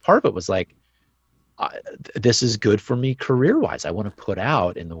 Because part of it was like, this is good for me career-wise. I want to put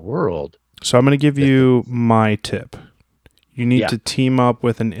out in the world. So I'm going to give you my tip. You need to team up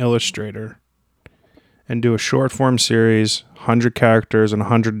with an illustrator and do a short form series, 100 characters in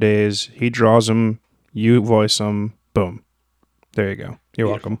 100 days. He draws them, you voice them, boom. There you go. You're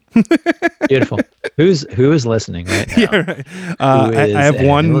welcome. Beautiful. Who is listening right now? Yeah, right.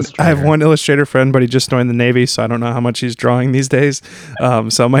 I have one illustrator friend, but he just joined the Navy, so I don't know how much he's drawing these days.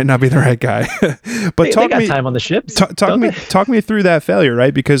 So it might not be the right guy. But they got time on the ships. Talk me through that failure,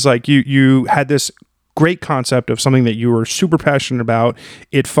 right? Because like you had this great concept of something that you were super passionate about.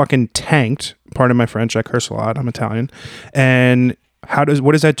 It fucking tanked. Pardon my French, I curse a lot. I'm Italian. And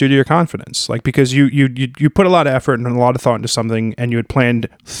what does that do to your confidence? Like, because you put a lot of effort and a lot of thought into something, and you had planned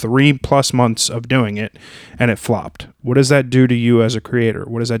 3+ months of doing it, and it flopped. What does that do to you as a creator?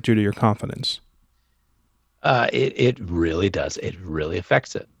 What does that do to your confidence? It really does. It really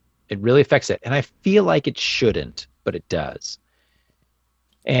affects it. It really affects it. And I feel like it shouldn't, but it does.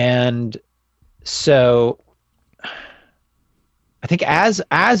 And so I think as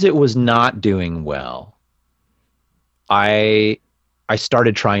it was not doing well, I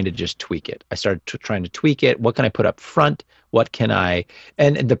started trying to just tweak it. I started trying to tweak it. What can I put up front? What can I...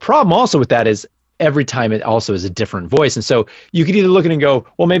 And the problem also with that is every time it also is a different voice. And so you could either look at it and go,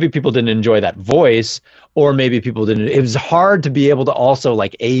 well, maybe people didn't enjoy that voice, or maybe people didn't. It was hard to be able to also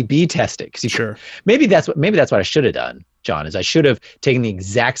like A/B test it. Sure. Maybe that's what I should have done, John, is I should have taken the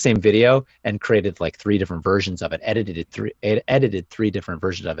exact same video and created like 3 different versions of it, edited 3 different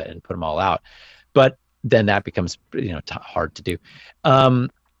versions of it and put them all out. But then that becomes hard to do. And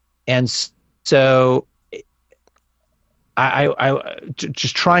so I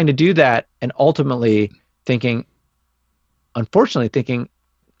just trying to do that, and ultimately unfortunately thinking,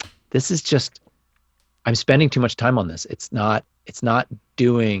 this is just, I'm spending too much time on this. It's not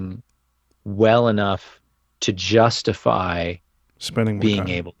doing well enough to justify spending more being time.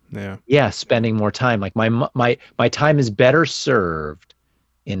 Able. Yeah. Spending more time. Like my time is better served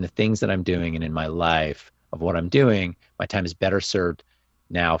in the things that I'm doing and in my life of what I'm doing. My time is better served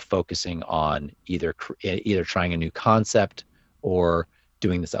now focusing on either trying a new concept or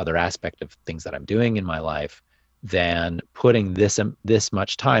doing this other aspect of things that I'm doing in my life than putting this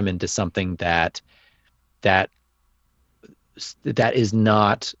much time into something that is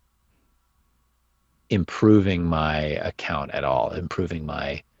not improving my account at all, improving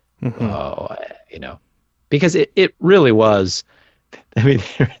my, because it really was,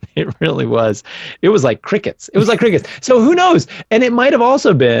 it really was. It was like crickets. So who knows? And it might have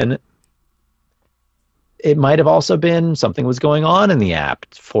also been, it might have also been something was going on in the app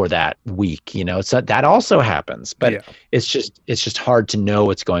for that week, so that also happens, but Yeah. it's just hard to know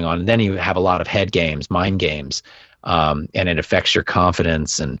what's going on. And then you have a lot of head games, mind games, and it affects your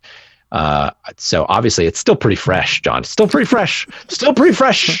confidence. And so obviously it's still pretty fresh, John. It's still pretty fresh.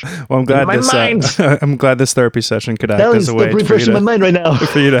 Well, I'm glad in my mind. I'm glad this therapy session could act No, as it's a still way pretty for you fresh in my mind right now.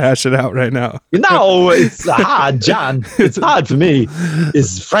 for you to hash it out right now. No, it's hard, John. It's hard for me.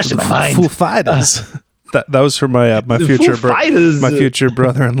 It's fresh in my mind. Foo Fighters. That was for my my future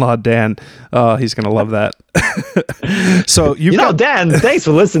brother-in-law Dan. He's gonna love that. So Dan, thanks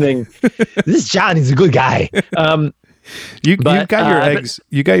for listening. This is John. He's a good guy. You got your eggs.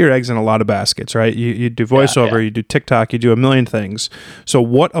 You got your eggs in a lot of baskets, right? You do voiceover, you do TikTok, you do a million things. So,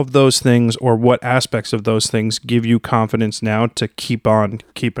 what of those things, or what aspects of those things, give you confidence now to keep on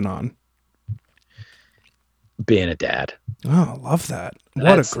keeping on? Being a dad. Oh, love that!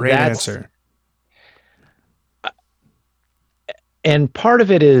 What a great answer. And part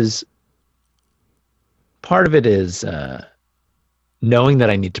of it is knowing that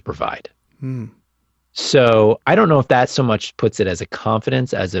I need to provide. So I don't know if that so much puts it as a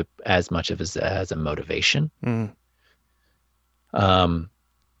confidence as much as a motivation.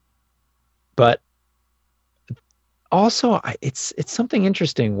 But also it's something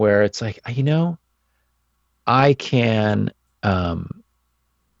interesting where it's like, I can,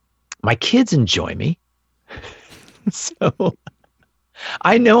 my kids enjoy me. So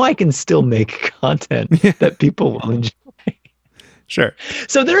I know I can still make content that people will enjoy. Sure.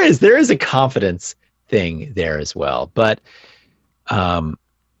 So there is a confidence thing there as well, but so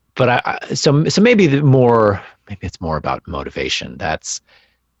maybe it's more about motivation. That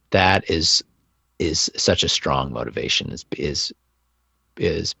is such a strong motivation, is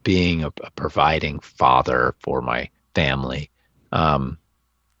being a providing father for my family. But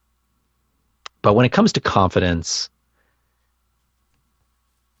when it comes to confidence,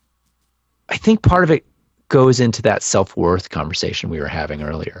 I think part of it goes into that self-worth conversation we were having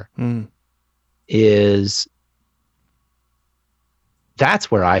earlier. Is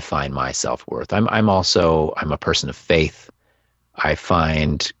that's where I find my self-worth. I'm a person of faith. I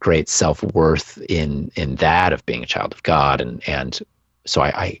find great self-worth in that of being a child of God, and so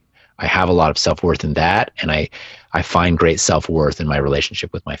I have a lot of self-worth in that, and I find great self-worth in my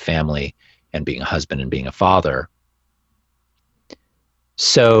relationship with my family and being a husband and being a father,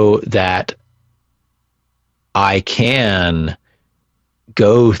 so that I can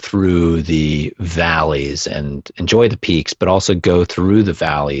go through the valleys and enjoy the peaks, but also go through the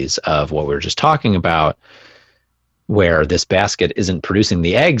valleys of what we were just talking about, where this basket isn't producing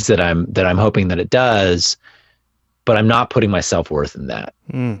the eggs that I'm hoping that it does, but I'm not putting my self-worth in that.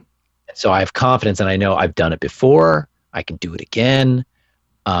 So I have confidence, and I know I've done it before. I can do it again.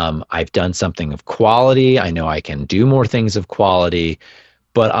 I've done something of quality. I know I can do more things of quality,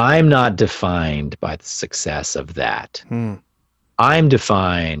 but I'm not defined by the success of that. I'm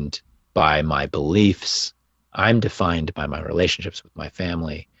defined by my beliefs. I'm defined by my relationships with my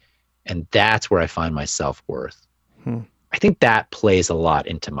family. And that's where I find my self-worth. I think that plays a lot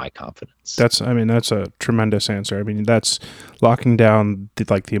into my confidence. That's a tremendous answer. I mean, that's locking down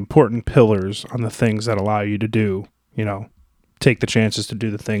the important pillars on the things that allow you to do, take the chances to do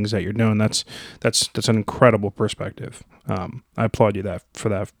the things that you're doing. That's an incredible perspective. I applaud you for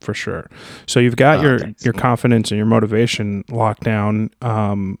that for sure. So you've got your confidence and your motivation locked down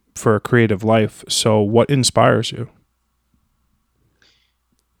for a creative life. So what inspires you?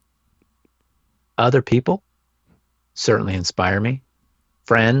 Other people certainly inspire me.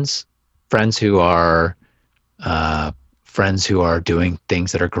 Friends who are doing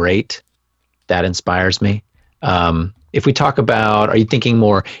things that are great, that inspires me. If we talk about, are you thinking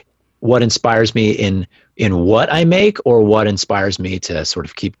more what inspires me in what I make, or what inspires me to sort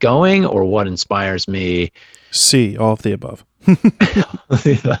of keep going, or what inspires me? C, all of the above.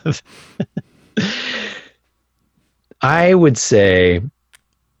 I would say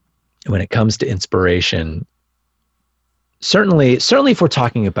when it comes to inspiration, certainly if we're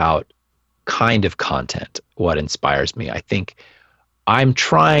talking about kind of content, what inspires me, I think I'm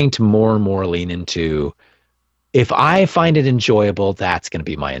trying to more and more lean into, if I find it enjoyable, that's going to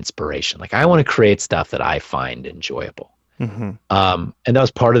be my inspiration. Like, I want to create stuff that I find enjoyable. And that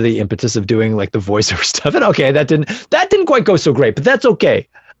was part of the impetus of doing like the voiceover stuff. And okay, that didn't quite go so great, but that's okay.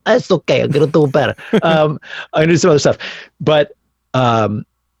 That's okay. I'm going to do better. I'm going to do some other stuff. But I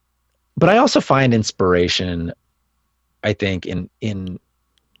also find inspiration, I think, in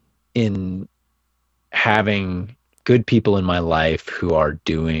having good people in my life who are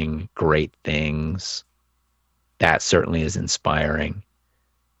doing great things. That certainly is inspiring.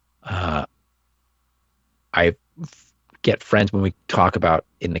 I get friends when we talk about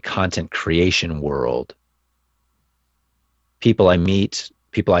in the content creation world, people I meet,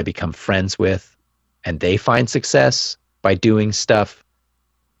 people I become friends with, and they find success by doing stuff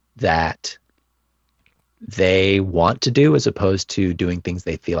that they want to do as opposed to doing things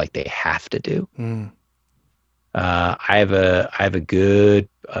they feel like they have to do. I have a good,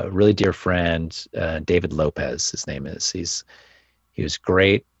 really dear friend, David Lopez. His name is. He was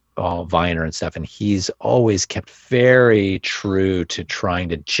great, all Viner and stuff, and he's always kept very true to trying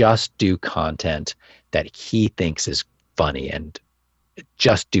to just do content that he thinks is funny and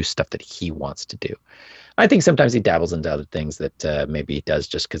just do stuff that he wants to do. I think sometimes he dabbles into other things that maybe he does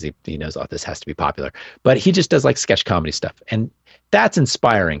just because he knows, oh, this has to be popular. But he just does like sketch comedy stuff. And that's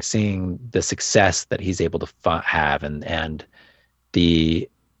inspiring, seeing the success that he's able to have and the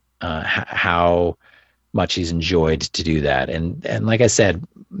how much he's enjoyed to do that. And like I said,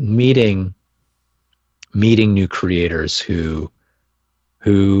 meeting new creators who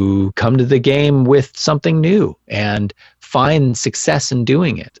come to the game with something new and find success in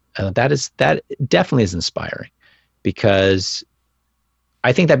doing it. That definitely is inspiring, because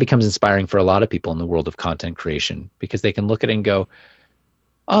I think that becomes inspiring for a lot of people in the world of content creation, because they can look at it and go,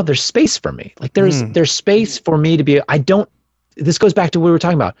 oh, there's space for me. Like there's space for me to be, this goes back to what we were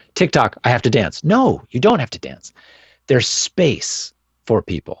talking about. TikTok, I have to dance. No, you don't have to dance. There's space for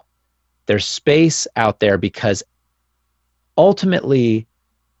people. There's space out there, because ultimately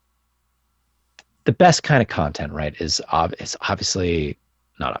the best kind of content, right, is obviously,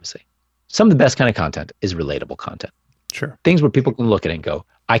 not obviously, some of the best kind of content is relatable content. Sure. Things where people can look at it and go,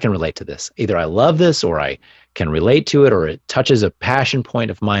 I can relate to this. Either I love this, or I can relate to it, or it touches a passion point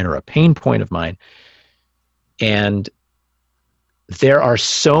of mine or a pain point of mine. And there are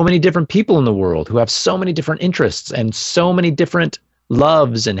so many different people in the world who have so many different interests and so many different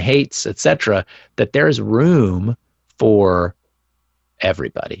loves and hates, etc., that there's room for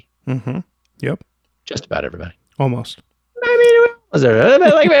everybody. Mm-hmm. Yep. Just about everybody. Almost.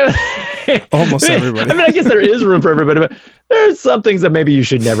 Almost everybody. I mean, I guess there is room for everybody, but there's some things that maybe you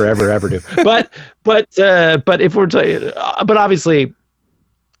should never, ever do. But if we're talking, but obviously,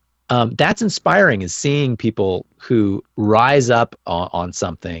 that's inspiring, is seeing people who rise up on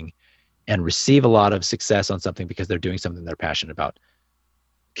something and receive a lot of success on something because they're doing something they're passionate about.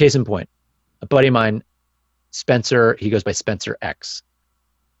 Case in point, a buddy of mine, Spencer, he goes by Spencer X.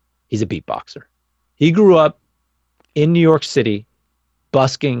 He's a beatboxer. He grew up in New York City,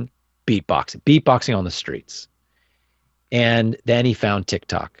 busking, beatboxing on the streets. And then he found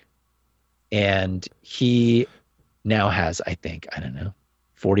TikTok. And he now has, I think,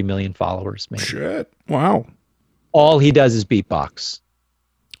 40 million followers, maybe. Shit. Wow. All he does is beatbox.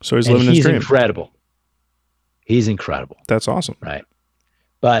 So he's living his dream. He's incredible. That's awesome. Right.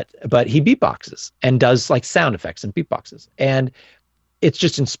 But he beatboxes and does like sound effects and beatboxes. And it's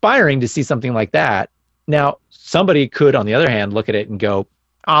just inspiring to see something like that. Now, somebody could, on the other hand, look at it and go,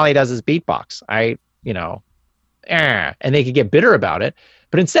 all he does is beatbox. And they could get bitter about it.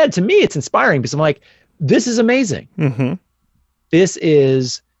 But instead, to me, it's inspiring, because I'm like, this is amazing. Mm-hmm. This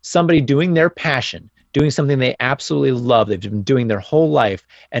is somebody doing their passion, doing something they absolutely love. They've been doing their whole life.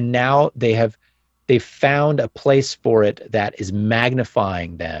 And now they've found a place for it that is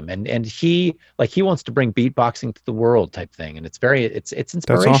magnifying them. And he wants to bring beatboxing to the world type thing. And it's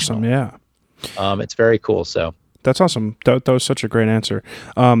inspirational. That's awesome. Yeah. It's very cool. So that's awesome. That was such a great answer.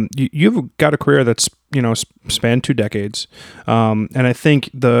 You've got a career that's, spanned 2 decades. And I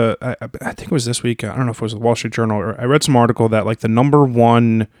think I think it was this week, I don't know if it was the Wall Street Journal, or I read some article that like the number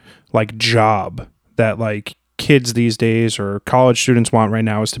one like job that like kids these days or college students want right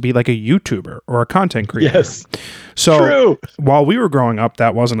now is to be like a YouTuber or a content creator. Yes. So true. While we were growing up,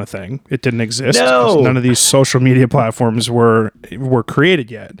 that wasn't a thing. It didn't exist. No. None of these social media platforms were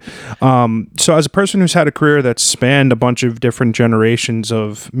created yet. So as a person who's had a career that's spanned a bunch of different generations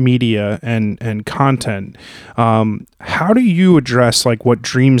of media and content, how do you address like what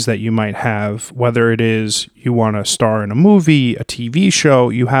dreams that you might have, whether it is you want to star in a movie, a TV show,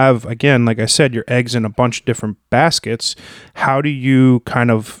 you have, again, like I said, your eggs in a bunch of different baskets. How do you kind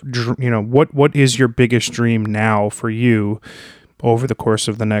of, what is your biggest dream now for you over the course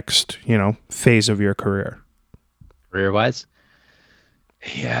of the next, phase of your career? Career-wise?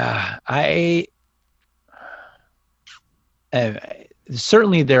 Yeah,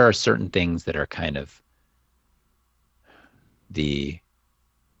 certainly there are certain things that are kind of the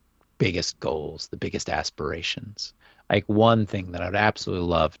biggest goals, the biggest aspirations. Like one thing that I'd absolutely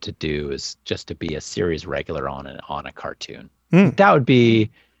love to do is just to be a series regular on a cartoon. That would be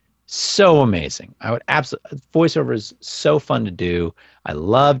so amazing. I would absolutely, voiceover is so fun to do. I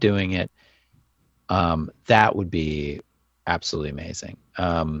love doing it. That would be absolutely amazing.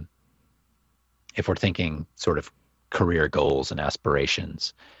 If we're thinking sort of career goals and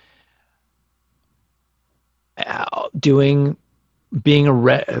aspirations, doing being a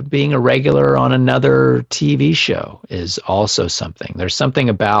regular on another TV show is also something. There's something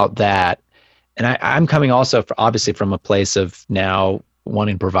about that, and I'm coming also obviously from a place of now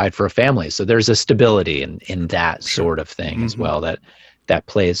wanting to provide for a family. So there's a stability in that Sure. sort of thing as well that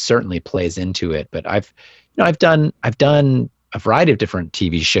certainly plays into it. But I've done a variety of different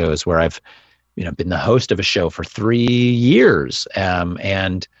TV shows where I've been the host of a show for 3 years,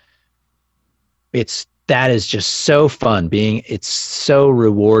 and that is just so fun. It's so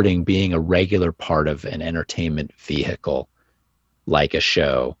rewarding being a regular part of an entertainment vehicle like a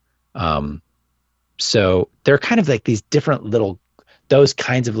show. So they're kind of like these different those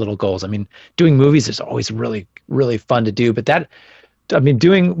kinds of little goals. I mean, doing movies is always really, really fun to do, but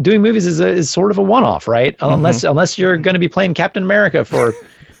doing movies is sort of a one-off, right? Unless you're going to be playing Captain America for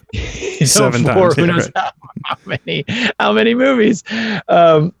 7 times, who knows how many movies.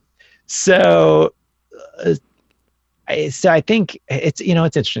 So I think it's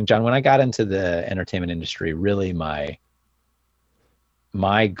interesting, John. When I got into the entertainment industry, really my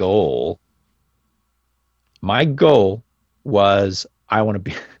goal was I want to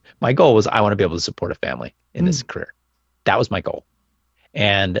be able to support a family in this career. That was my goal.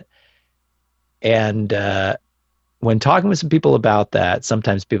 And when talking with some people about that,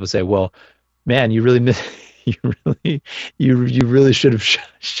 sometimes people say, "Well, man, you really should have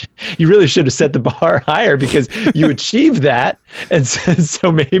set the bar higher because you achieved that, and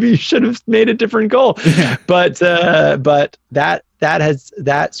so maybe you should have made a different goal." Yeah. But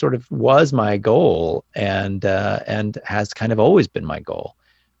that sort of was my goal, and has kind of always been my goal,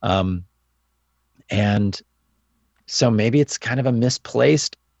 and so maybe it's kind of a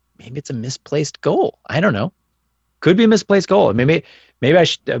misplaced goal. I don't know. Could be a misplaced goal. Maybe I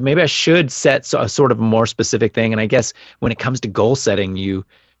should set a sort of more specific thing. And I guess when it comes to goal setting, you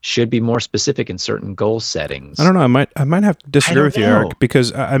should be more specific in certain goal settings. I don't know. I might have to disagree with you, Eric,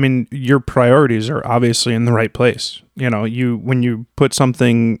 because I mean, your priorities are obviously in the right place. When you put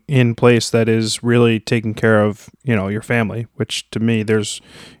something in place that is really taking care of, your family, which to me, there's,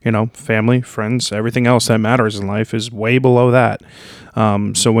 family, friends, everything else that matters in life is way below that.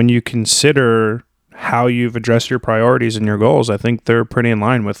 So when you consider how you've addressed your priorities and your goals, I think they're pretty in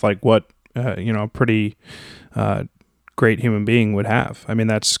line with like what, a pretty, great human being would have. I mean,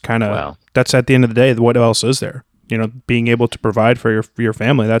 that's that's at the end of the day, what else is there? Being able to provide for your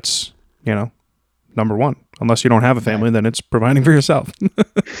family, that's, number one. Unless you don't have a family, then it's providing for yourself.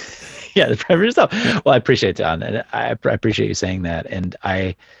 Yeah, provide for yourself. Well, I appreciate it, John, and I appreciate you saying that. And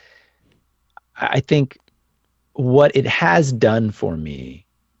I think what it has done for me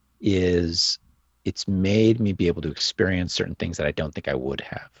is it's made me be able to experience certain things that I don't think I would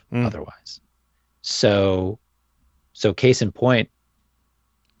have otherwise. So case in point,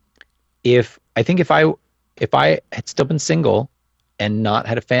 if I had still been single and not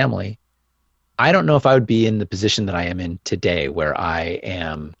had a family, I don't know if I would be in the position that I am in today, where I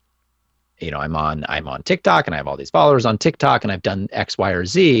am, I'm on TikTok and I have all these followers on TikTok and I've done X, Y, or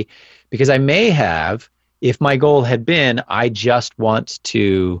Z, because I may have, if my goal had been, I just want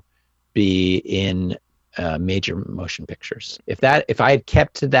to be in major motion pictures. If I had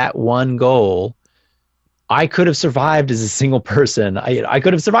kept to that one goal, I could have survived as a single person. I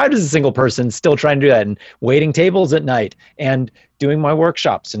could have survived as a single person, still trying to do that and waiting tables at night and doing my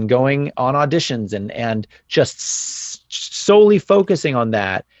workshops and going on auditions and just solely focusing on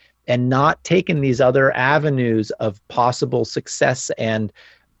that and not taking these other avenues of possible success and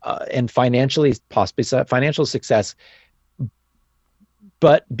possibly financial success.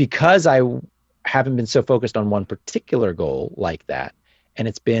 But because I haven't been so focused on one particular goal like that, and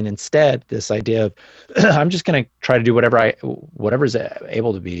it's been instead this idea of I'm just going to try to do whatever is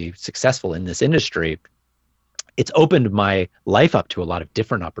able to be successful in this industry. It's opened my life up to a lot of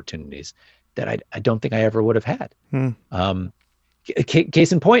different opportunities that I don't think I ever would have had.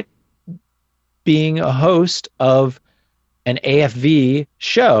 Case in point, being a host of an AFV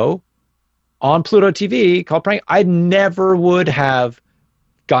show on Pluto TV called Prank, I never would have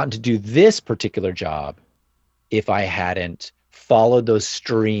gotten to do this particular job if I hadn't followed those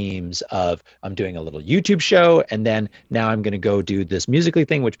streams of I'm doing a little YouTube show, and then now I'm going to go do this Musical.ly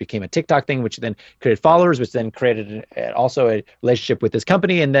thing, which became a TikTok thing, which then created followers, which then created also a relationship with this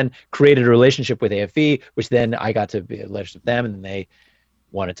company, and then created a relationship with AFV, which then I got to be a relationship with them, and then they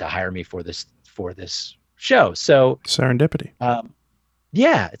wanted to hire me for this show. So serendipity.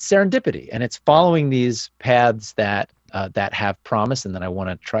 Yeah, it's serendipity, and it's following these paths that that have promise and that I want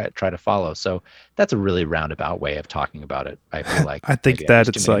to try to follow. So that's a really roundabout way of talking about it. I feel like I think maybe I that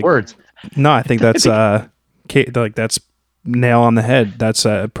used too it's many like, words. no, I think that's like that's nail on the head. That's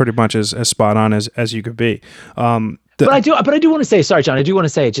pretty much as spot on as you could be. But I do want to say, sorry, John. I do want to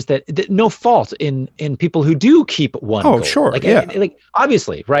say just that no fault in people who do keep one Oh, goal. sure, yeah. Like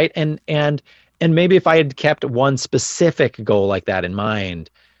obviously, right? And maybe if I had kept one specific goal like that in mind,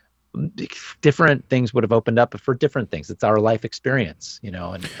 different things would have opened up for different things. It's our life experience,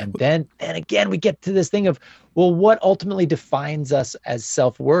 and then again we get to this thing of, well, what ultimately defines us as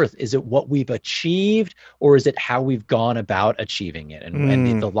self-worth? Is it what we've achieved, or is it how we've gone about achieving it,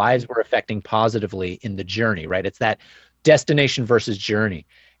 and the lives we're affecting positively in the journey, right? It's that destination versus journey.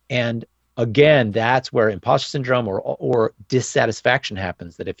 And again, that's where imposter syndrome or dissatisfaction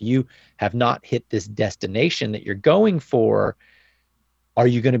happens, that if you have not hit this destination that you're going for, are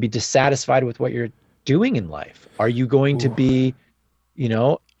you going to be dissatisfied with what you're doing in life? Are you going to be,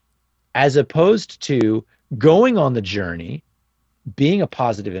 as opposed to going on the journey, being a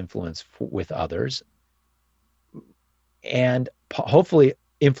positive influence with others, and hopefully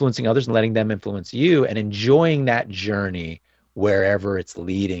influencing others and letting them influence you, and enjoying that journey wherever it's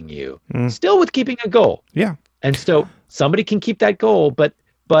leading you, still with keeping a goal. Yeah. And so somebody can keep that goal, but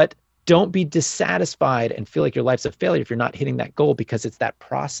don't be dissatisfied and feel like your life's a failure if you're not hitting that goal, because it's that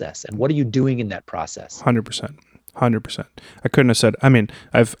process. And what are you doing in that process? 100%. 100%. I couldn't have said, I mean,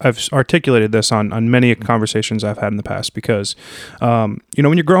 I've articulated this on many conversations I've had in the past, because, when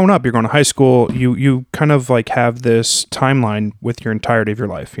you're growing up, you're going to high school, you kind of like have this timeline with your entirety of your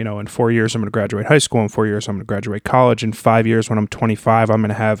life. In 4 years, I'm going to graduate high school. In 4 years, I'm going to graduate college. In 5 years, when I'm 25, I'm going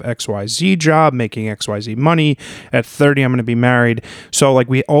to have XYZ job, making XYZ money. At 30, I'm going to be married. So like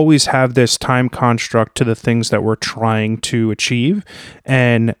we always have this time construct to the things that we're trying to achieve.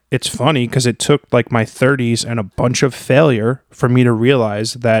 And it's funny because it took like my 30s and a bunch of failure for me to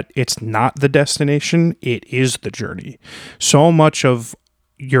realize that it's not the destination, it is the journey. So much of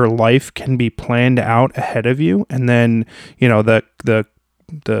your life can be planned out ahead of you, and then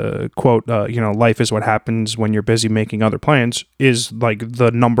the quote, life is what happens when you're busy making other plans, is like the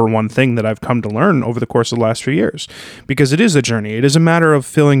number one thing that I've come to learn over the course of the last few years, because it is a journey. It is a matter of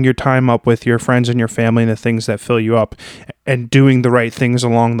filling your time up with your friends and your family and the things that fill you up, and doing the right things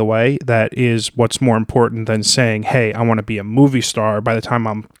along the way. That is what's more important than saying, hey, I want to be a movie star by the time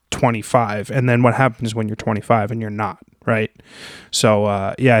I'm 25. And then what happens when you're 25 and you're not, right? So,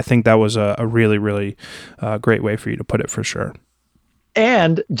 I think that was a really, really great way for you to put it, for sure.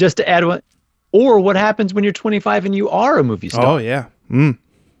 And just to add one, or what happens when you're 25 and you are a movie star? Oh, yeah.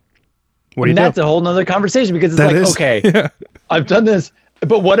 What do you do? That's a whole nother conversation, because it's okay, I've done this,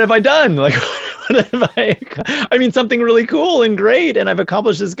 but what have I done? Like, what have I mean, something really cool and great, and I've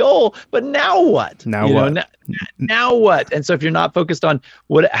accomplished this goal, but now what? Now what? And so if you're not focused on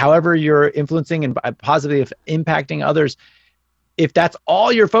however you're influencing and positively impacting others, if that's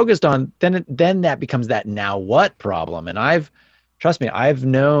all you're focused on, then that becomes that now what problem. And trust me, I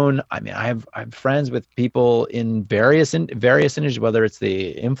have friends with people in various industries, whether it's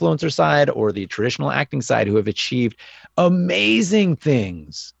the influencer side or the traditional acting side, who have achieved amazing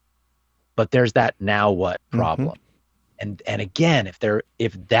things, but there's that now what problem. And again, if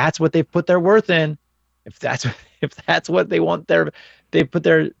that's what they've put their worth in, if that's what they want they put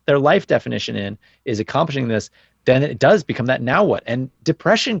their life definition in, is accomplishing this, then it does become that now what, and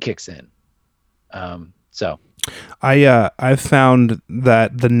depression kicks in. I've found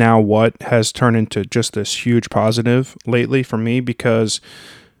that the now what has turned into just this huge positive lately for me, because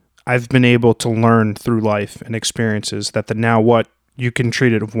I've been able to learn through life and experiences that the now what, you can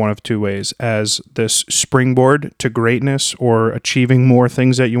treat it one of two ways: as this springboard to greatness or achieving more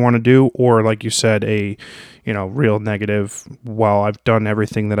things that you want to do, or like you said, a real negative, well, I've done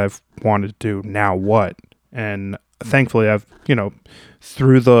everything that I've wanted to do, now what? And thankfully I've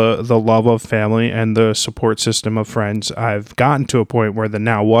through the love of family and the support system of friends, I've gotten to a point where the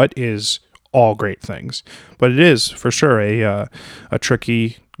now what is all great things. But it is for sure a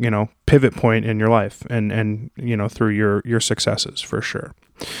tricky, pivot point in your life, and through your successes, for sure.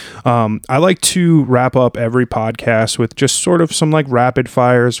 I like to wrap up every podcast with just sort of some like rapid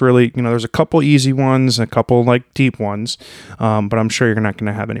fires. Really, there's a couple easy ones, a couple like deep ones, but I'm sure you're not going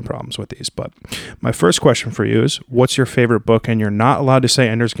to have any problems with these. But my first question for you is, what's your favorite book? And you're not allowed to say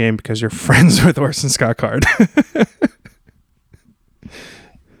Ender's Game because you're friends with Orson Scott Card.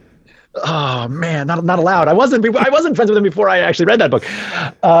 Oh man, not allowed. I wasn't friends with him before I actually read that book.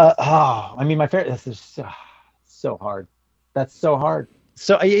 My favorite. This is so hard. That's so hard.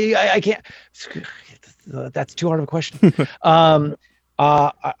 So I can't. That's too hard of a question.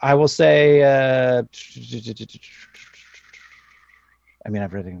 I will say I mean,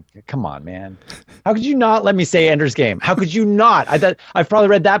 I've read it. Come on, man. How could you not let me say Ender's Game? How could you not? I thought I've probably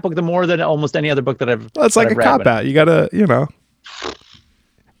read that book the more than almost any other book that Well, it's like a read. cop out. You gotta,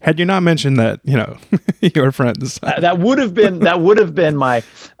 had you not mentioned that, your friends. That would have been my.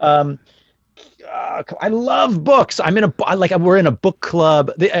 I love books. We're in a book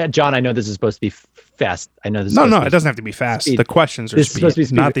club. John, I know this is supposed to be fast. I know this. No, it doesn't have to be fast. Speed. The questions are This is supposed to be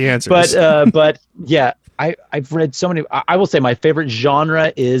speed. not the answers. But yeah, I've read so many. I will say my favorite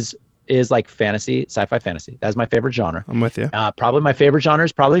genre is like fantasy, sci-fi fantasy. That's my favorite genre. I'm with you. Probably my favorite genre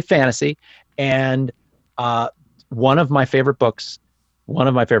is probably fantasy, and one of my favorite books. I'm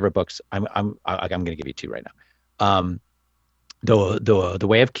going to give you two right now. The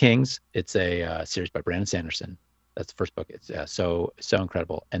Way of Kings. It's a series by Brandon Sanderson. That's the first book. It's so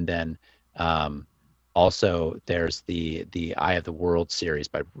incredible. And then also there's the Eye of the World series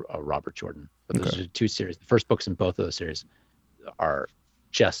by Robert Jordan. But those are two series. The first books in both of those series are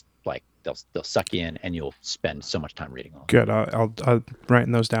just like they'll suck you in, and you'll spend so much time reading them. Good. I'll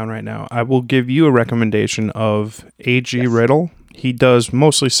writing those down right now. I will give you a recommendation of A.G. Riddle. He does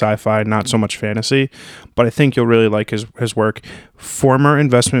mostly sci-fi, not so much fantasy, but I think you'll really like his work. Former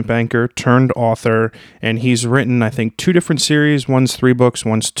investment banker turned author, and he's written, I think, 2 different series. One's 3 books,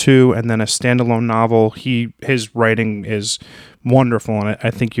 one's 2, and then a standalone novel. His writing is wonderful, and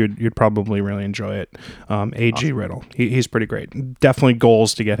I think you'd probably really enjoy it. A.G. Awesome. Riddle. He's pretty great. Definitely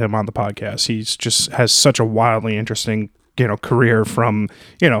goals to get him on the podcast. He's just has such a wildly interesting career from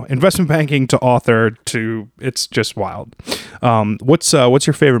investment banking to author to it's just wild. What's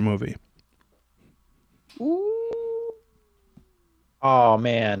your favorite movie? Ooh. Oh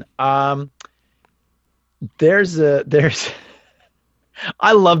man, there's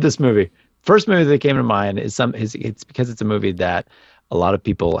I love this movie. First movie that came to mind is it's because it's a movie that a lot of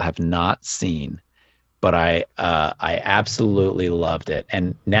people have not seen, but I absolutely loved it.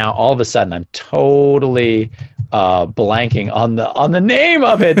 And now all of a sudden I'm totally blanking on the name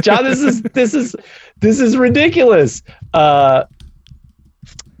of it. John, this is ridiculous.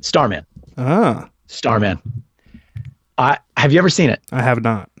 Starman. Starman. Have you ever seen it? I have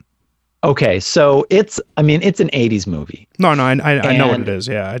not. Okay, so it's an 80s movie. No, I know what it is.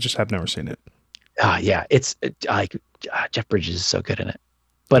 Yeah, I just have never seen it. Yeah, it's like Jeff Bridges is so good in it.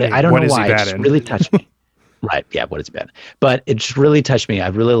 But I don't know why it just really touched me. Right, yeah, what is he bad in? But it just really touched me. I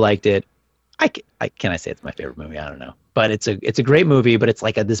really liked it. Can I say it's my favorite movie? I don't know. But it's a great movie, but it's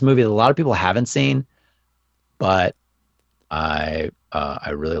like this movie that a lot of people haven't seen, but I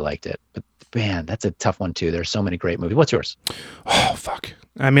really liked it. But man, that's a tough one too. There's so many great movies. What's yours? Oh fuck.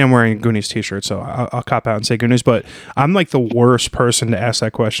 I mean, I'm wearing a Goonies t-shirt, so I'll cop out and say Goonies, but I'm like the worst person to ask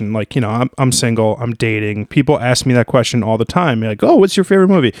that question. Like, I'm single, I'm dating. People ask me that question all the time. They're like, oh, what's your favorite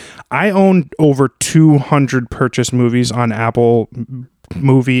movie? I own over 200 purchased movies on Apple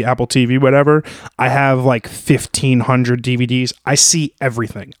TV, whatever. I have like 1,500 DVDs. I see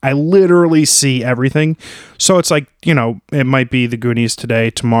everything. I literally see everything. So it's like, it might be the Goonies today.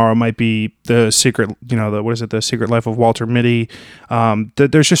 Tomorrow might be the Secret, the Secret Life of Walter Mitty.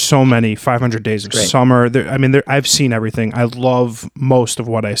 There's just so many. 500 Days of Summer. I've seen everything. I love most of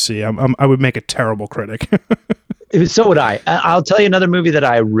what I see. I would make a terrible critic. So would I. I'll tell you another movie that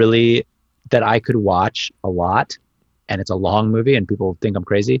I could watch a lot. And it's a long movie, and people think I'm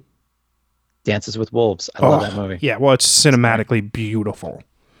crazy. Dances with Wolves. I love that movie. Yeah, well, it's cinematically beautiful.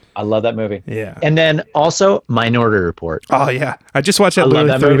 I love that movie. Yeah. And then also Minority Report. Oh, yeah. I just watched that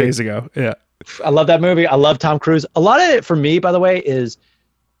literally 3 days ago. Yeah. I love that movie. I love Tom Cruise. A lot of it for me, by the way, is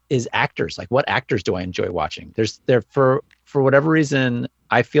actors. Like, what actors do I enjoy watching? For whatever reason,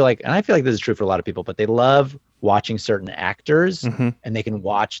 I feel like this is true for a lot of people, but they love watching certain actors, and they can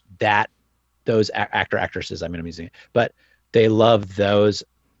watch those actresses. I'm using it, but they love the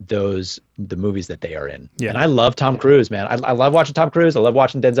movies that they are in. Yeah. And I love Tom Cruise, man. I love watching Tom Cruise. I love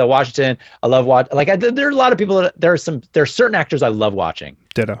watching Denzel Washington. I love there are a lot of people there are certain actors I love watching.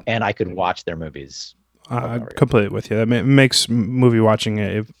 Ditto. And I could watch their movies. Completely with you. It makes movie watching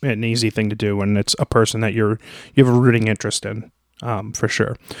an easy thing to do when it's a person that you have a rooting interest in, for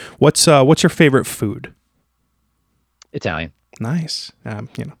sure. What's your favorite food? Italian. Nice.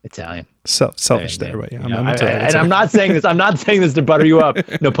 Italian. Selfish there, but yeah. I'm not saying this. I'm not saying this to butter you up.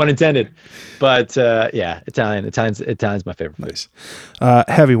 No pun intended. But yeah, Italian. Italian's my favorite food. Nice.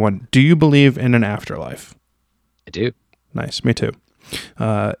 Heavy one. Do you believe in an afterlife? I do. Nice. Me too.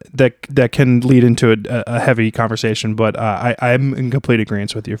 That can lead into a heavy conversation, but I'm in complete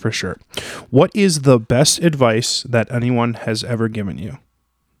agreement with you for sure. What is the best advice that anyone has ever given you?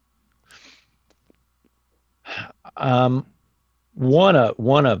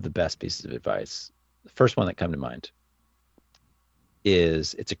 One of the best pieces of advice, the first one that come to mind,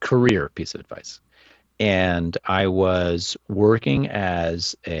 it's a career piece of advice. And I was working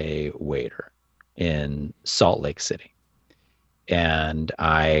as a waiter in Salt Lake City. And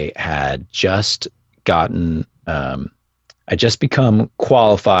I had just gotten, I just become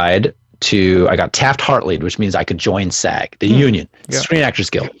qualified I got Taft-Hartley'd, which means I could join SAG, the union, Screen Actors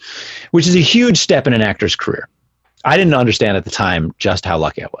Guild, which is a huge step in an actor's career. I didn't understand at the time just how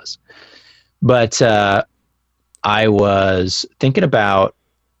lucky I was. But I was thinking about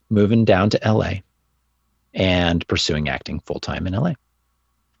moving down to LA and pursuing acting full-time in LA.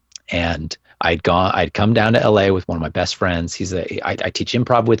 And I'd come down to LA with one of my best friends. I teach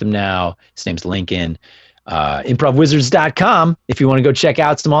improv with him now. His name's Lincoln. Improvwizards.com if you want to go check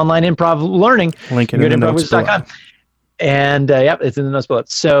out some online improv learning. Lincoln in the notes below. And it's in the notes below.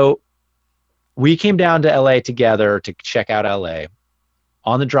 So we came down to LA together to check out LA.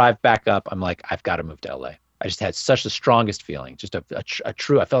 On the drive back up, I'm like, I've got to move to LA. I just had such the strongest feeling, just a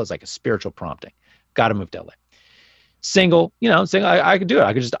true, I felt it was like a spiritual prompting. Got to move to LA. Single, I could do it.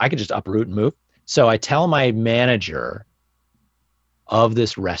 I could just uproot and move. So I tell my manager of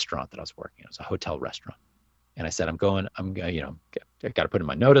this restaurant that I was working at. It was a hotel restaurant. And I said, I got to put in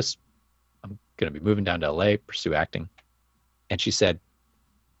my notice. I'm going to be moving down to LA, pursue acting. And she said,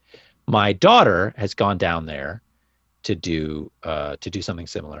 my daughter has gone down there to do something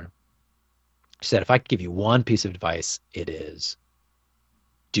similar. She said, if I could give you one piece of advice, it is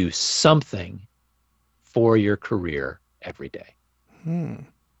do something for your career every day.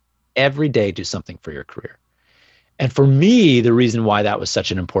 Every day, do something for your career. And for me, the reason why that was such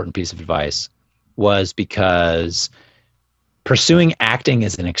an important piece of advice was because pursuing acting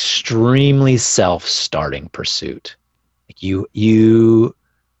is an extremely self-starting pursuit.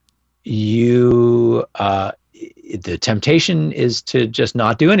 The temptation is to just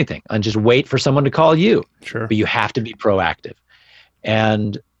not do anything and just wait for someone to call you. Sure. But you have to be proactive.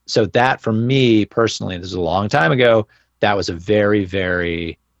 And so that, for me personally, this is a long time ago, that was a very,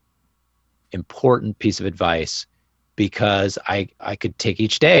 very important piece of advice, because I could take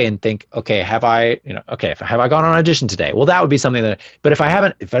each day and think, okay, have I gone on audition today? Well, that would be something but if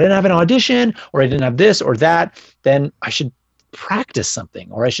I didn't have an audition, or I didn't have this or that, then I should practice something,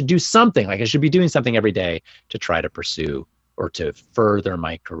 or I should do something. Like I should be doing something every day to try to pursue or to further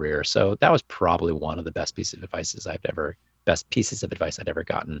my career. So that was probably one of the best pieces of advice I'd ever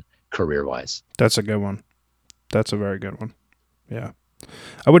gotten career-wise. That's a good one. That's a very good one. Yeah.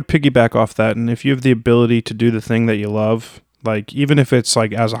 I would piggyback off that. And if you have the ability to do the thing that you love, like even if it's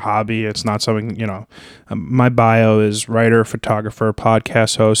like as a hobby, it's not something, my bio is writer, photographer,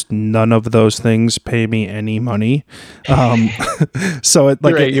 podcast host. None of those things pay me any money. So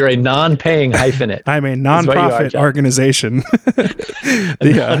you're a non-paying hyphenate. I'm a non-profit organization.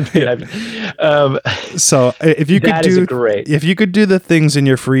 So if you could do the things in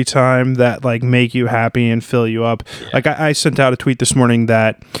your free time that like make you happy and fill you up. Like I sent out a tweet this morning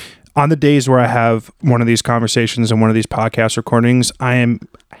that on the days where I have one of these conversations and one of these podcast recordings, I am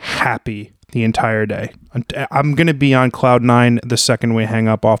happy the entire day. I'm going to be on cloud nine the second we hang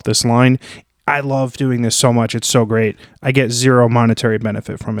up off this line. I love doing this so much. It's so great. I get zero monetary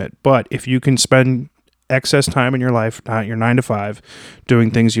benefit from it. But if you can spend excess time in your life, not your 9 to 5,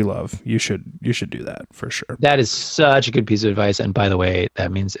 doing things you love, you should do that for sure. That is such a good piece of advice. And by the way,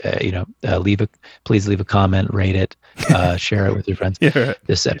 that means please leave a comment, rate it, share it with your friends. Yeah.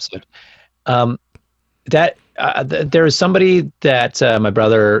 This episode. There was somebody that my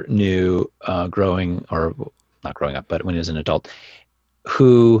brother knew not growing up, but when he was an adult,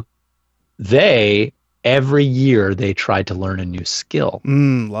 who every year they tried to learn a new skill.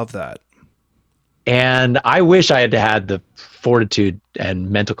 Love that. And I wish I had had the fortitude and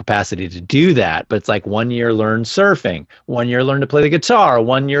mental capacity to do that. But it's like 1 year learn surfing, 1 year learn to play the guitar,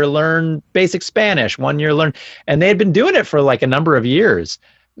 1 year learn basic Spanish, 1 year learn. And they had been doing it for like a number of years.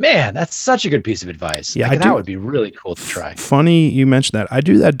 Man, that's such a good piece of advice. Yeah, that would be really cool to try. Funny you mentioned that. I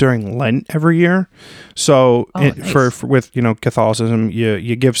do that during Lent every year. So nice. with Catholicism,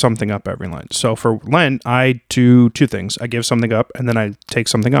 you give something up every Lent. So for Lent, I do two things. I give something up and then I take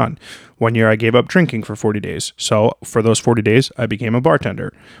something on. 1 year I gave up drinking for 40 days. So for those 40 days, I became a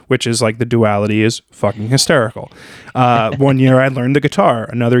bartender, which is like the duality is fucking hysterical. 1 year I learned the guitar.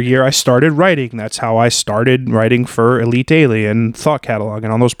 Another year I started writing. That's how I started writing for Elite Daily and Thought Catalog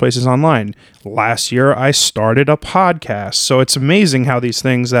and all those places online. Last year I started a podcast. So it's amazing how these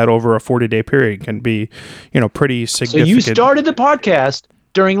things that over a 40-day period can be, pretty significant. So you started the podcast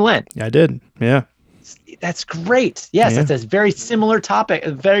during Lent. I did. Yeah. That's great. Yes, That's a very similar topic,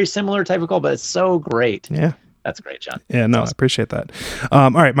 a very similar type of goal, but it's so great. Yeah. That's great, John. Yeah, That's no, I awesome. appreciate that.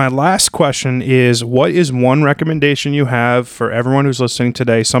 All right, my last question is, what is one recommendation you have for everyone who's listening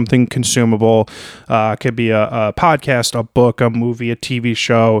today? Something consumable, could be a podcast, a book, a movie, a TV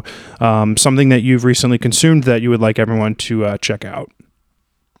show, something that you've recently consumed that you would like everyone to check out.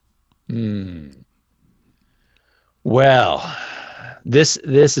 Well, this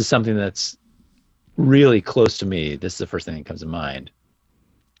is something that's really close to me. This is the first thing that comes to mind.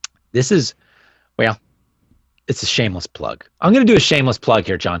 This is, well, it's a shameless plug. I'm going to do a shameless plug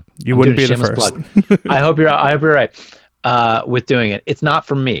here, John. You wouldn't be the first. Plug. I hope you're right with doing it. It's not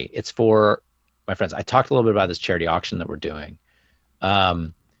for me. It's for my friends. I talked a little bit about this charity auction that we're doing.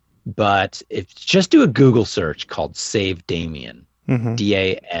 But if just do a Google search called Save Damien,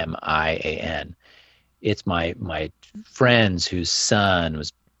 Damian. It's my friends whose son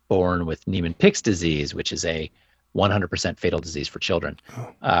was born with Niemann-Pick's disease, which is a 100% fatal disease for children,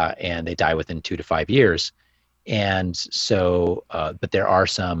 and they die within 2 to 5 years. And so, but there are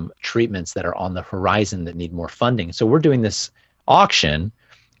some treatments that are on the horizon that need more funding. So we're doing this auction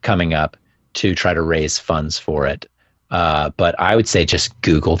coming up to try to raise funds for it. But I would say just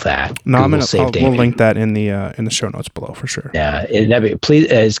Google that. No, Google we'll link that in the show notes below for sure. Yeah, please.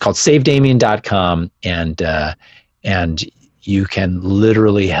 It's called SaveDamien.com, and you can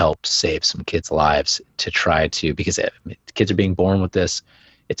literally help save some kids' lives to try to, because kids are being born with this.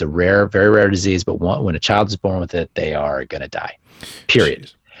 It's a rare, very rare disease, but when a child is born with it, they are going to die.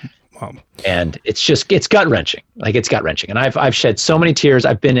 Period. Wow. And it's gut wrenching. Like, it's gut wrenching. And I've shed so many tears.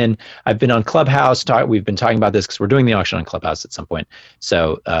 I've been on Clubhouse. We've been talking about this because we're doing the auction on Clubhouse at some point.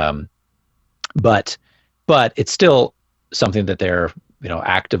 So, but it's still something that they're,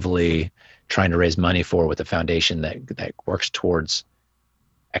 actively trying to raise money for with a foundation that works towards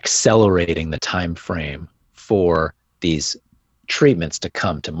accelerating the time frame for these treatments to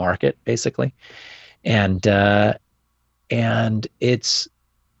come to market, basically. And it's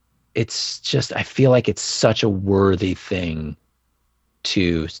just, I feel like it's such a worthy thing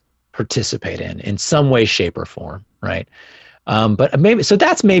to participate in some way, shape, or form, right? But maybe, so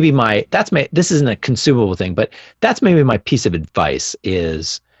this isn't a consumable thing, but that's maybe my piece of advice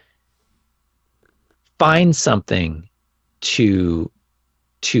is find something to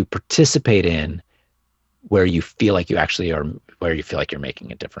participate in where you feel like you actually are, where you feel like you're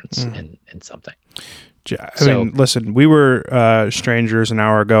making a difference in something. I mean, listen, we were strangers an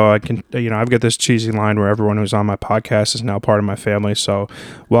hour ago. I've got this cheesy line where everyone who's on my podcast is now part of my family. So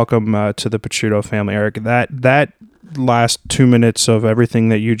welcome to the Picciuto family, Eric. That last 2 minutes of everything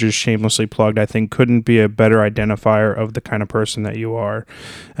that you just shamelessly plugged, I think couldn't be a better identifier of the kind of person that you are.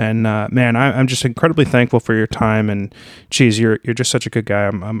 And man, I'm just incredibly thankful for your time. And geez, you're just such a good guy.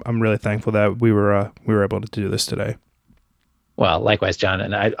 I'm really thankful that we were able to do this today. Well, likewise, John.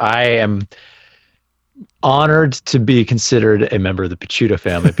 And I am honored to be considered a member of the Picciuto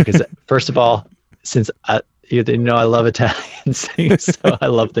family because, first of all, since I love Italian things, so I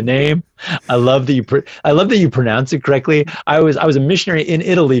love the name. I love that you pronounce it correctly. I was a missionary in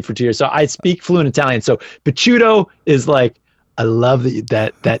Italy for 2 years, so I speak fluent Italian. So Picciuto is like, I love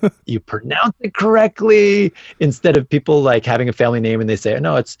that you pronounce it correctly instead of people like having a family name and they say,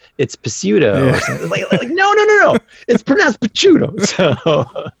 no, it's Picciuto. Or something. Like no, it's pronounced Picciuto.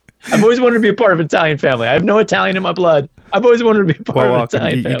 So I've always wanted to be a part of an Italian family. I have no Italian in my blood. I've always wanted to be a part of an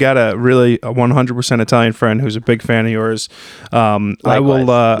Italian family. You got a 100% Italian friend who's a big fan of yours. I will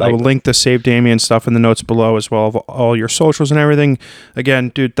link the Save Damien stuff in the notes below, as well as all your socials and everything. Again,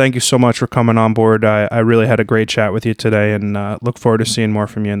 dude, thank you so much for coming on board. I really had a great chat with you today, and look forward to seeing more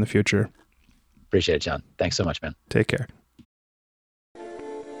from you in the future. Appreciate it, John. Thanks so much, man. Take care.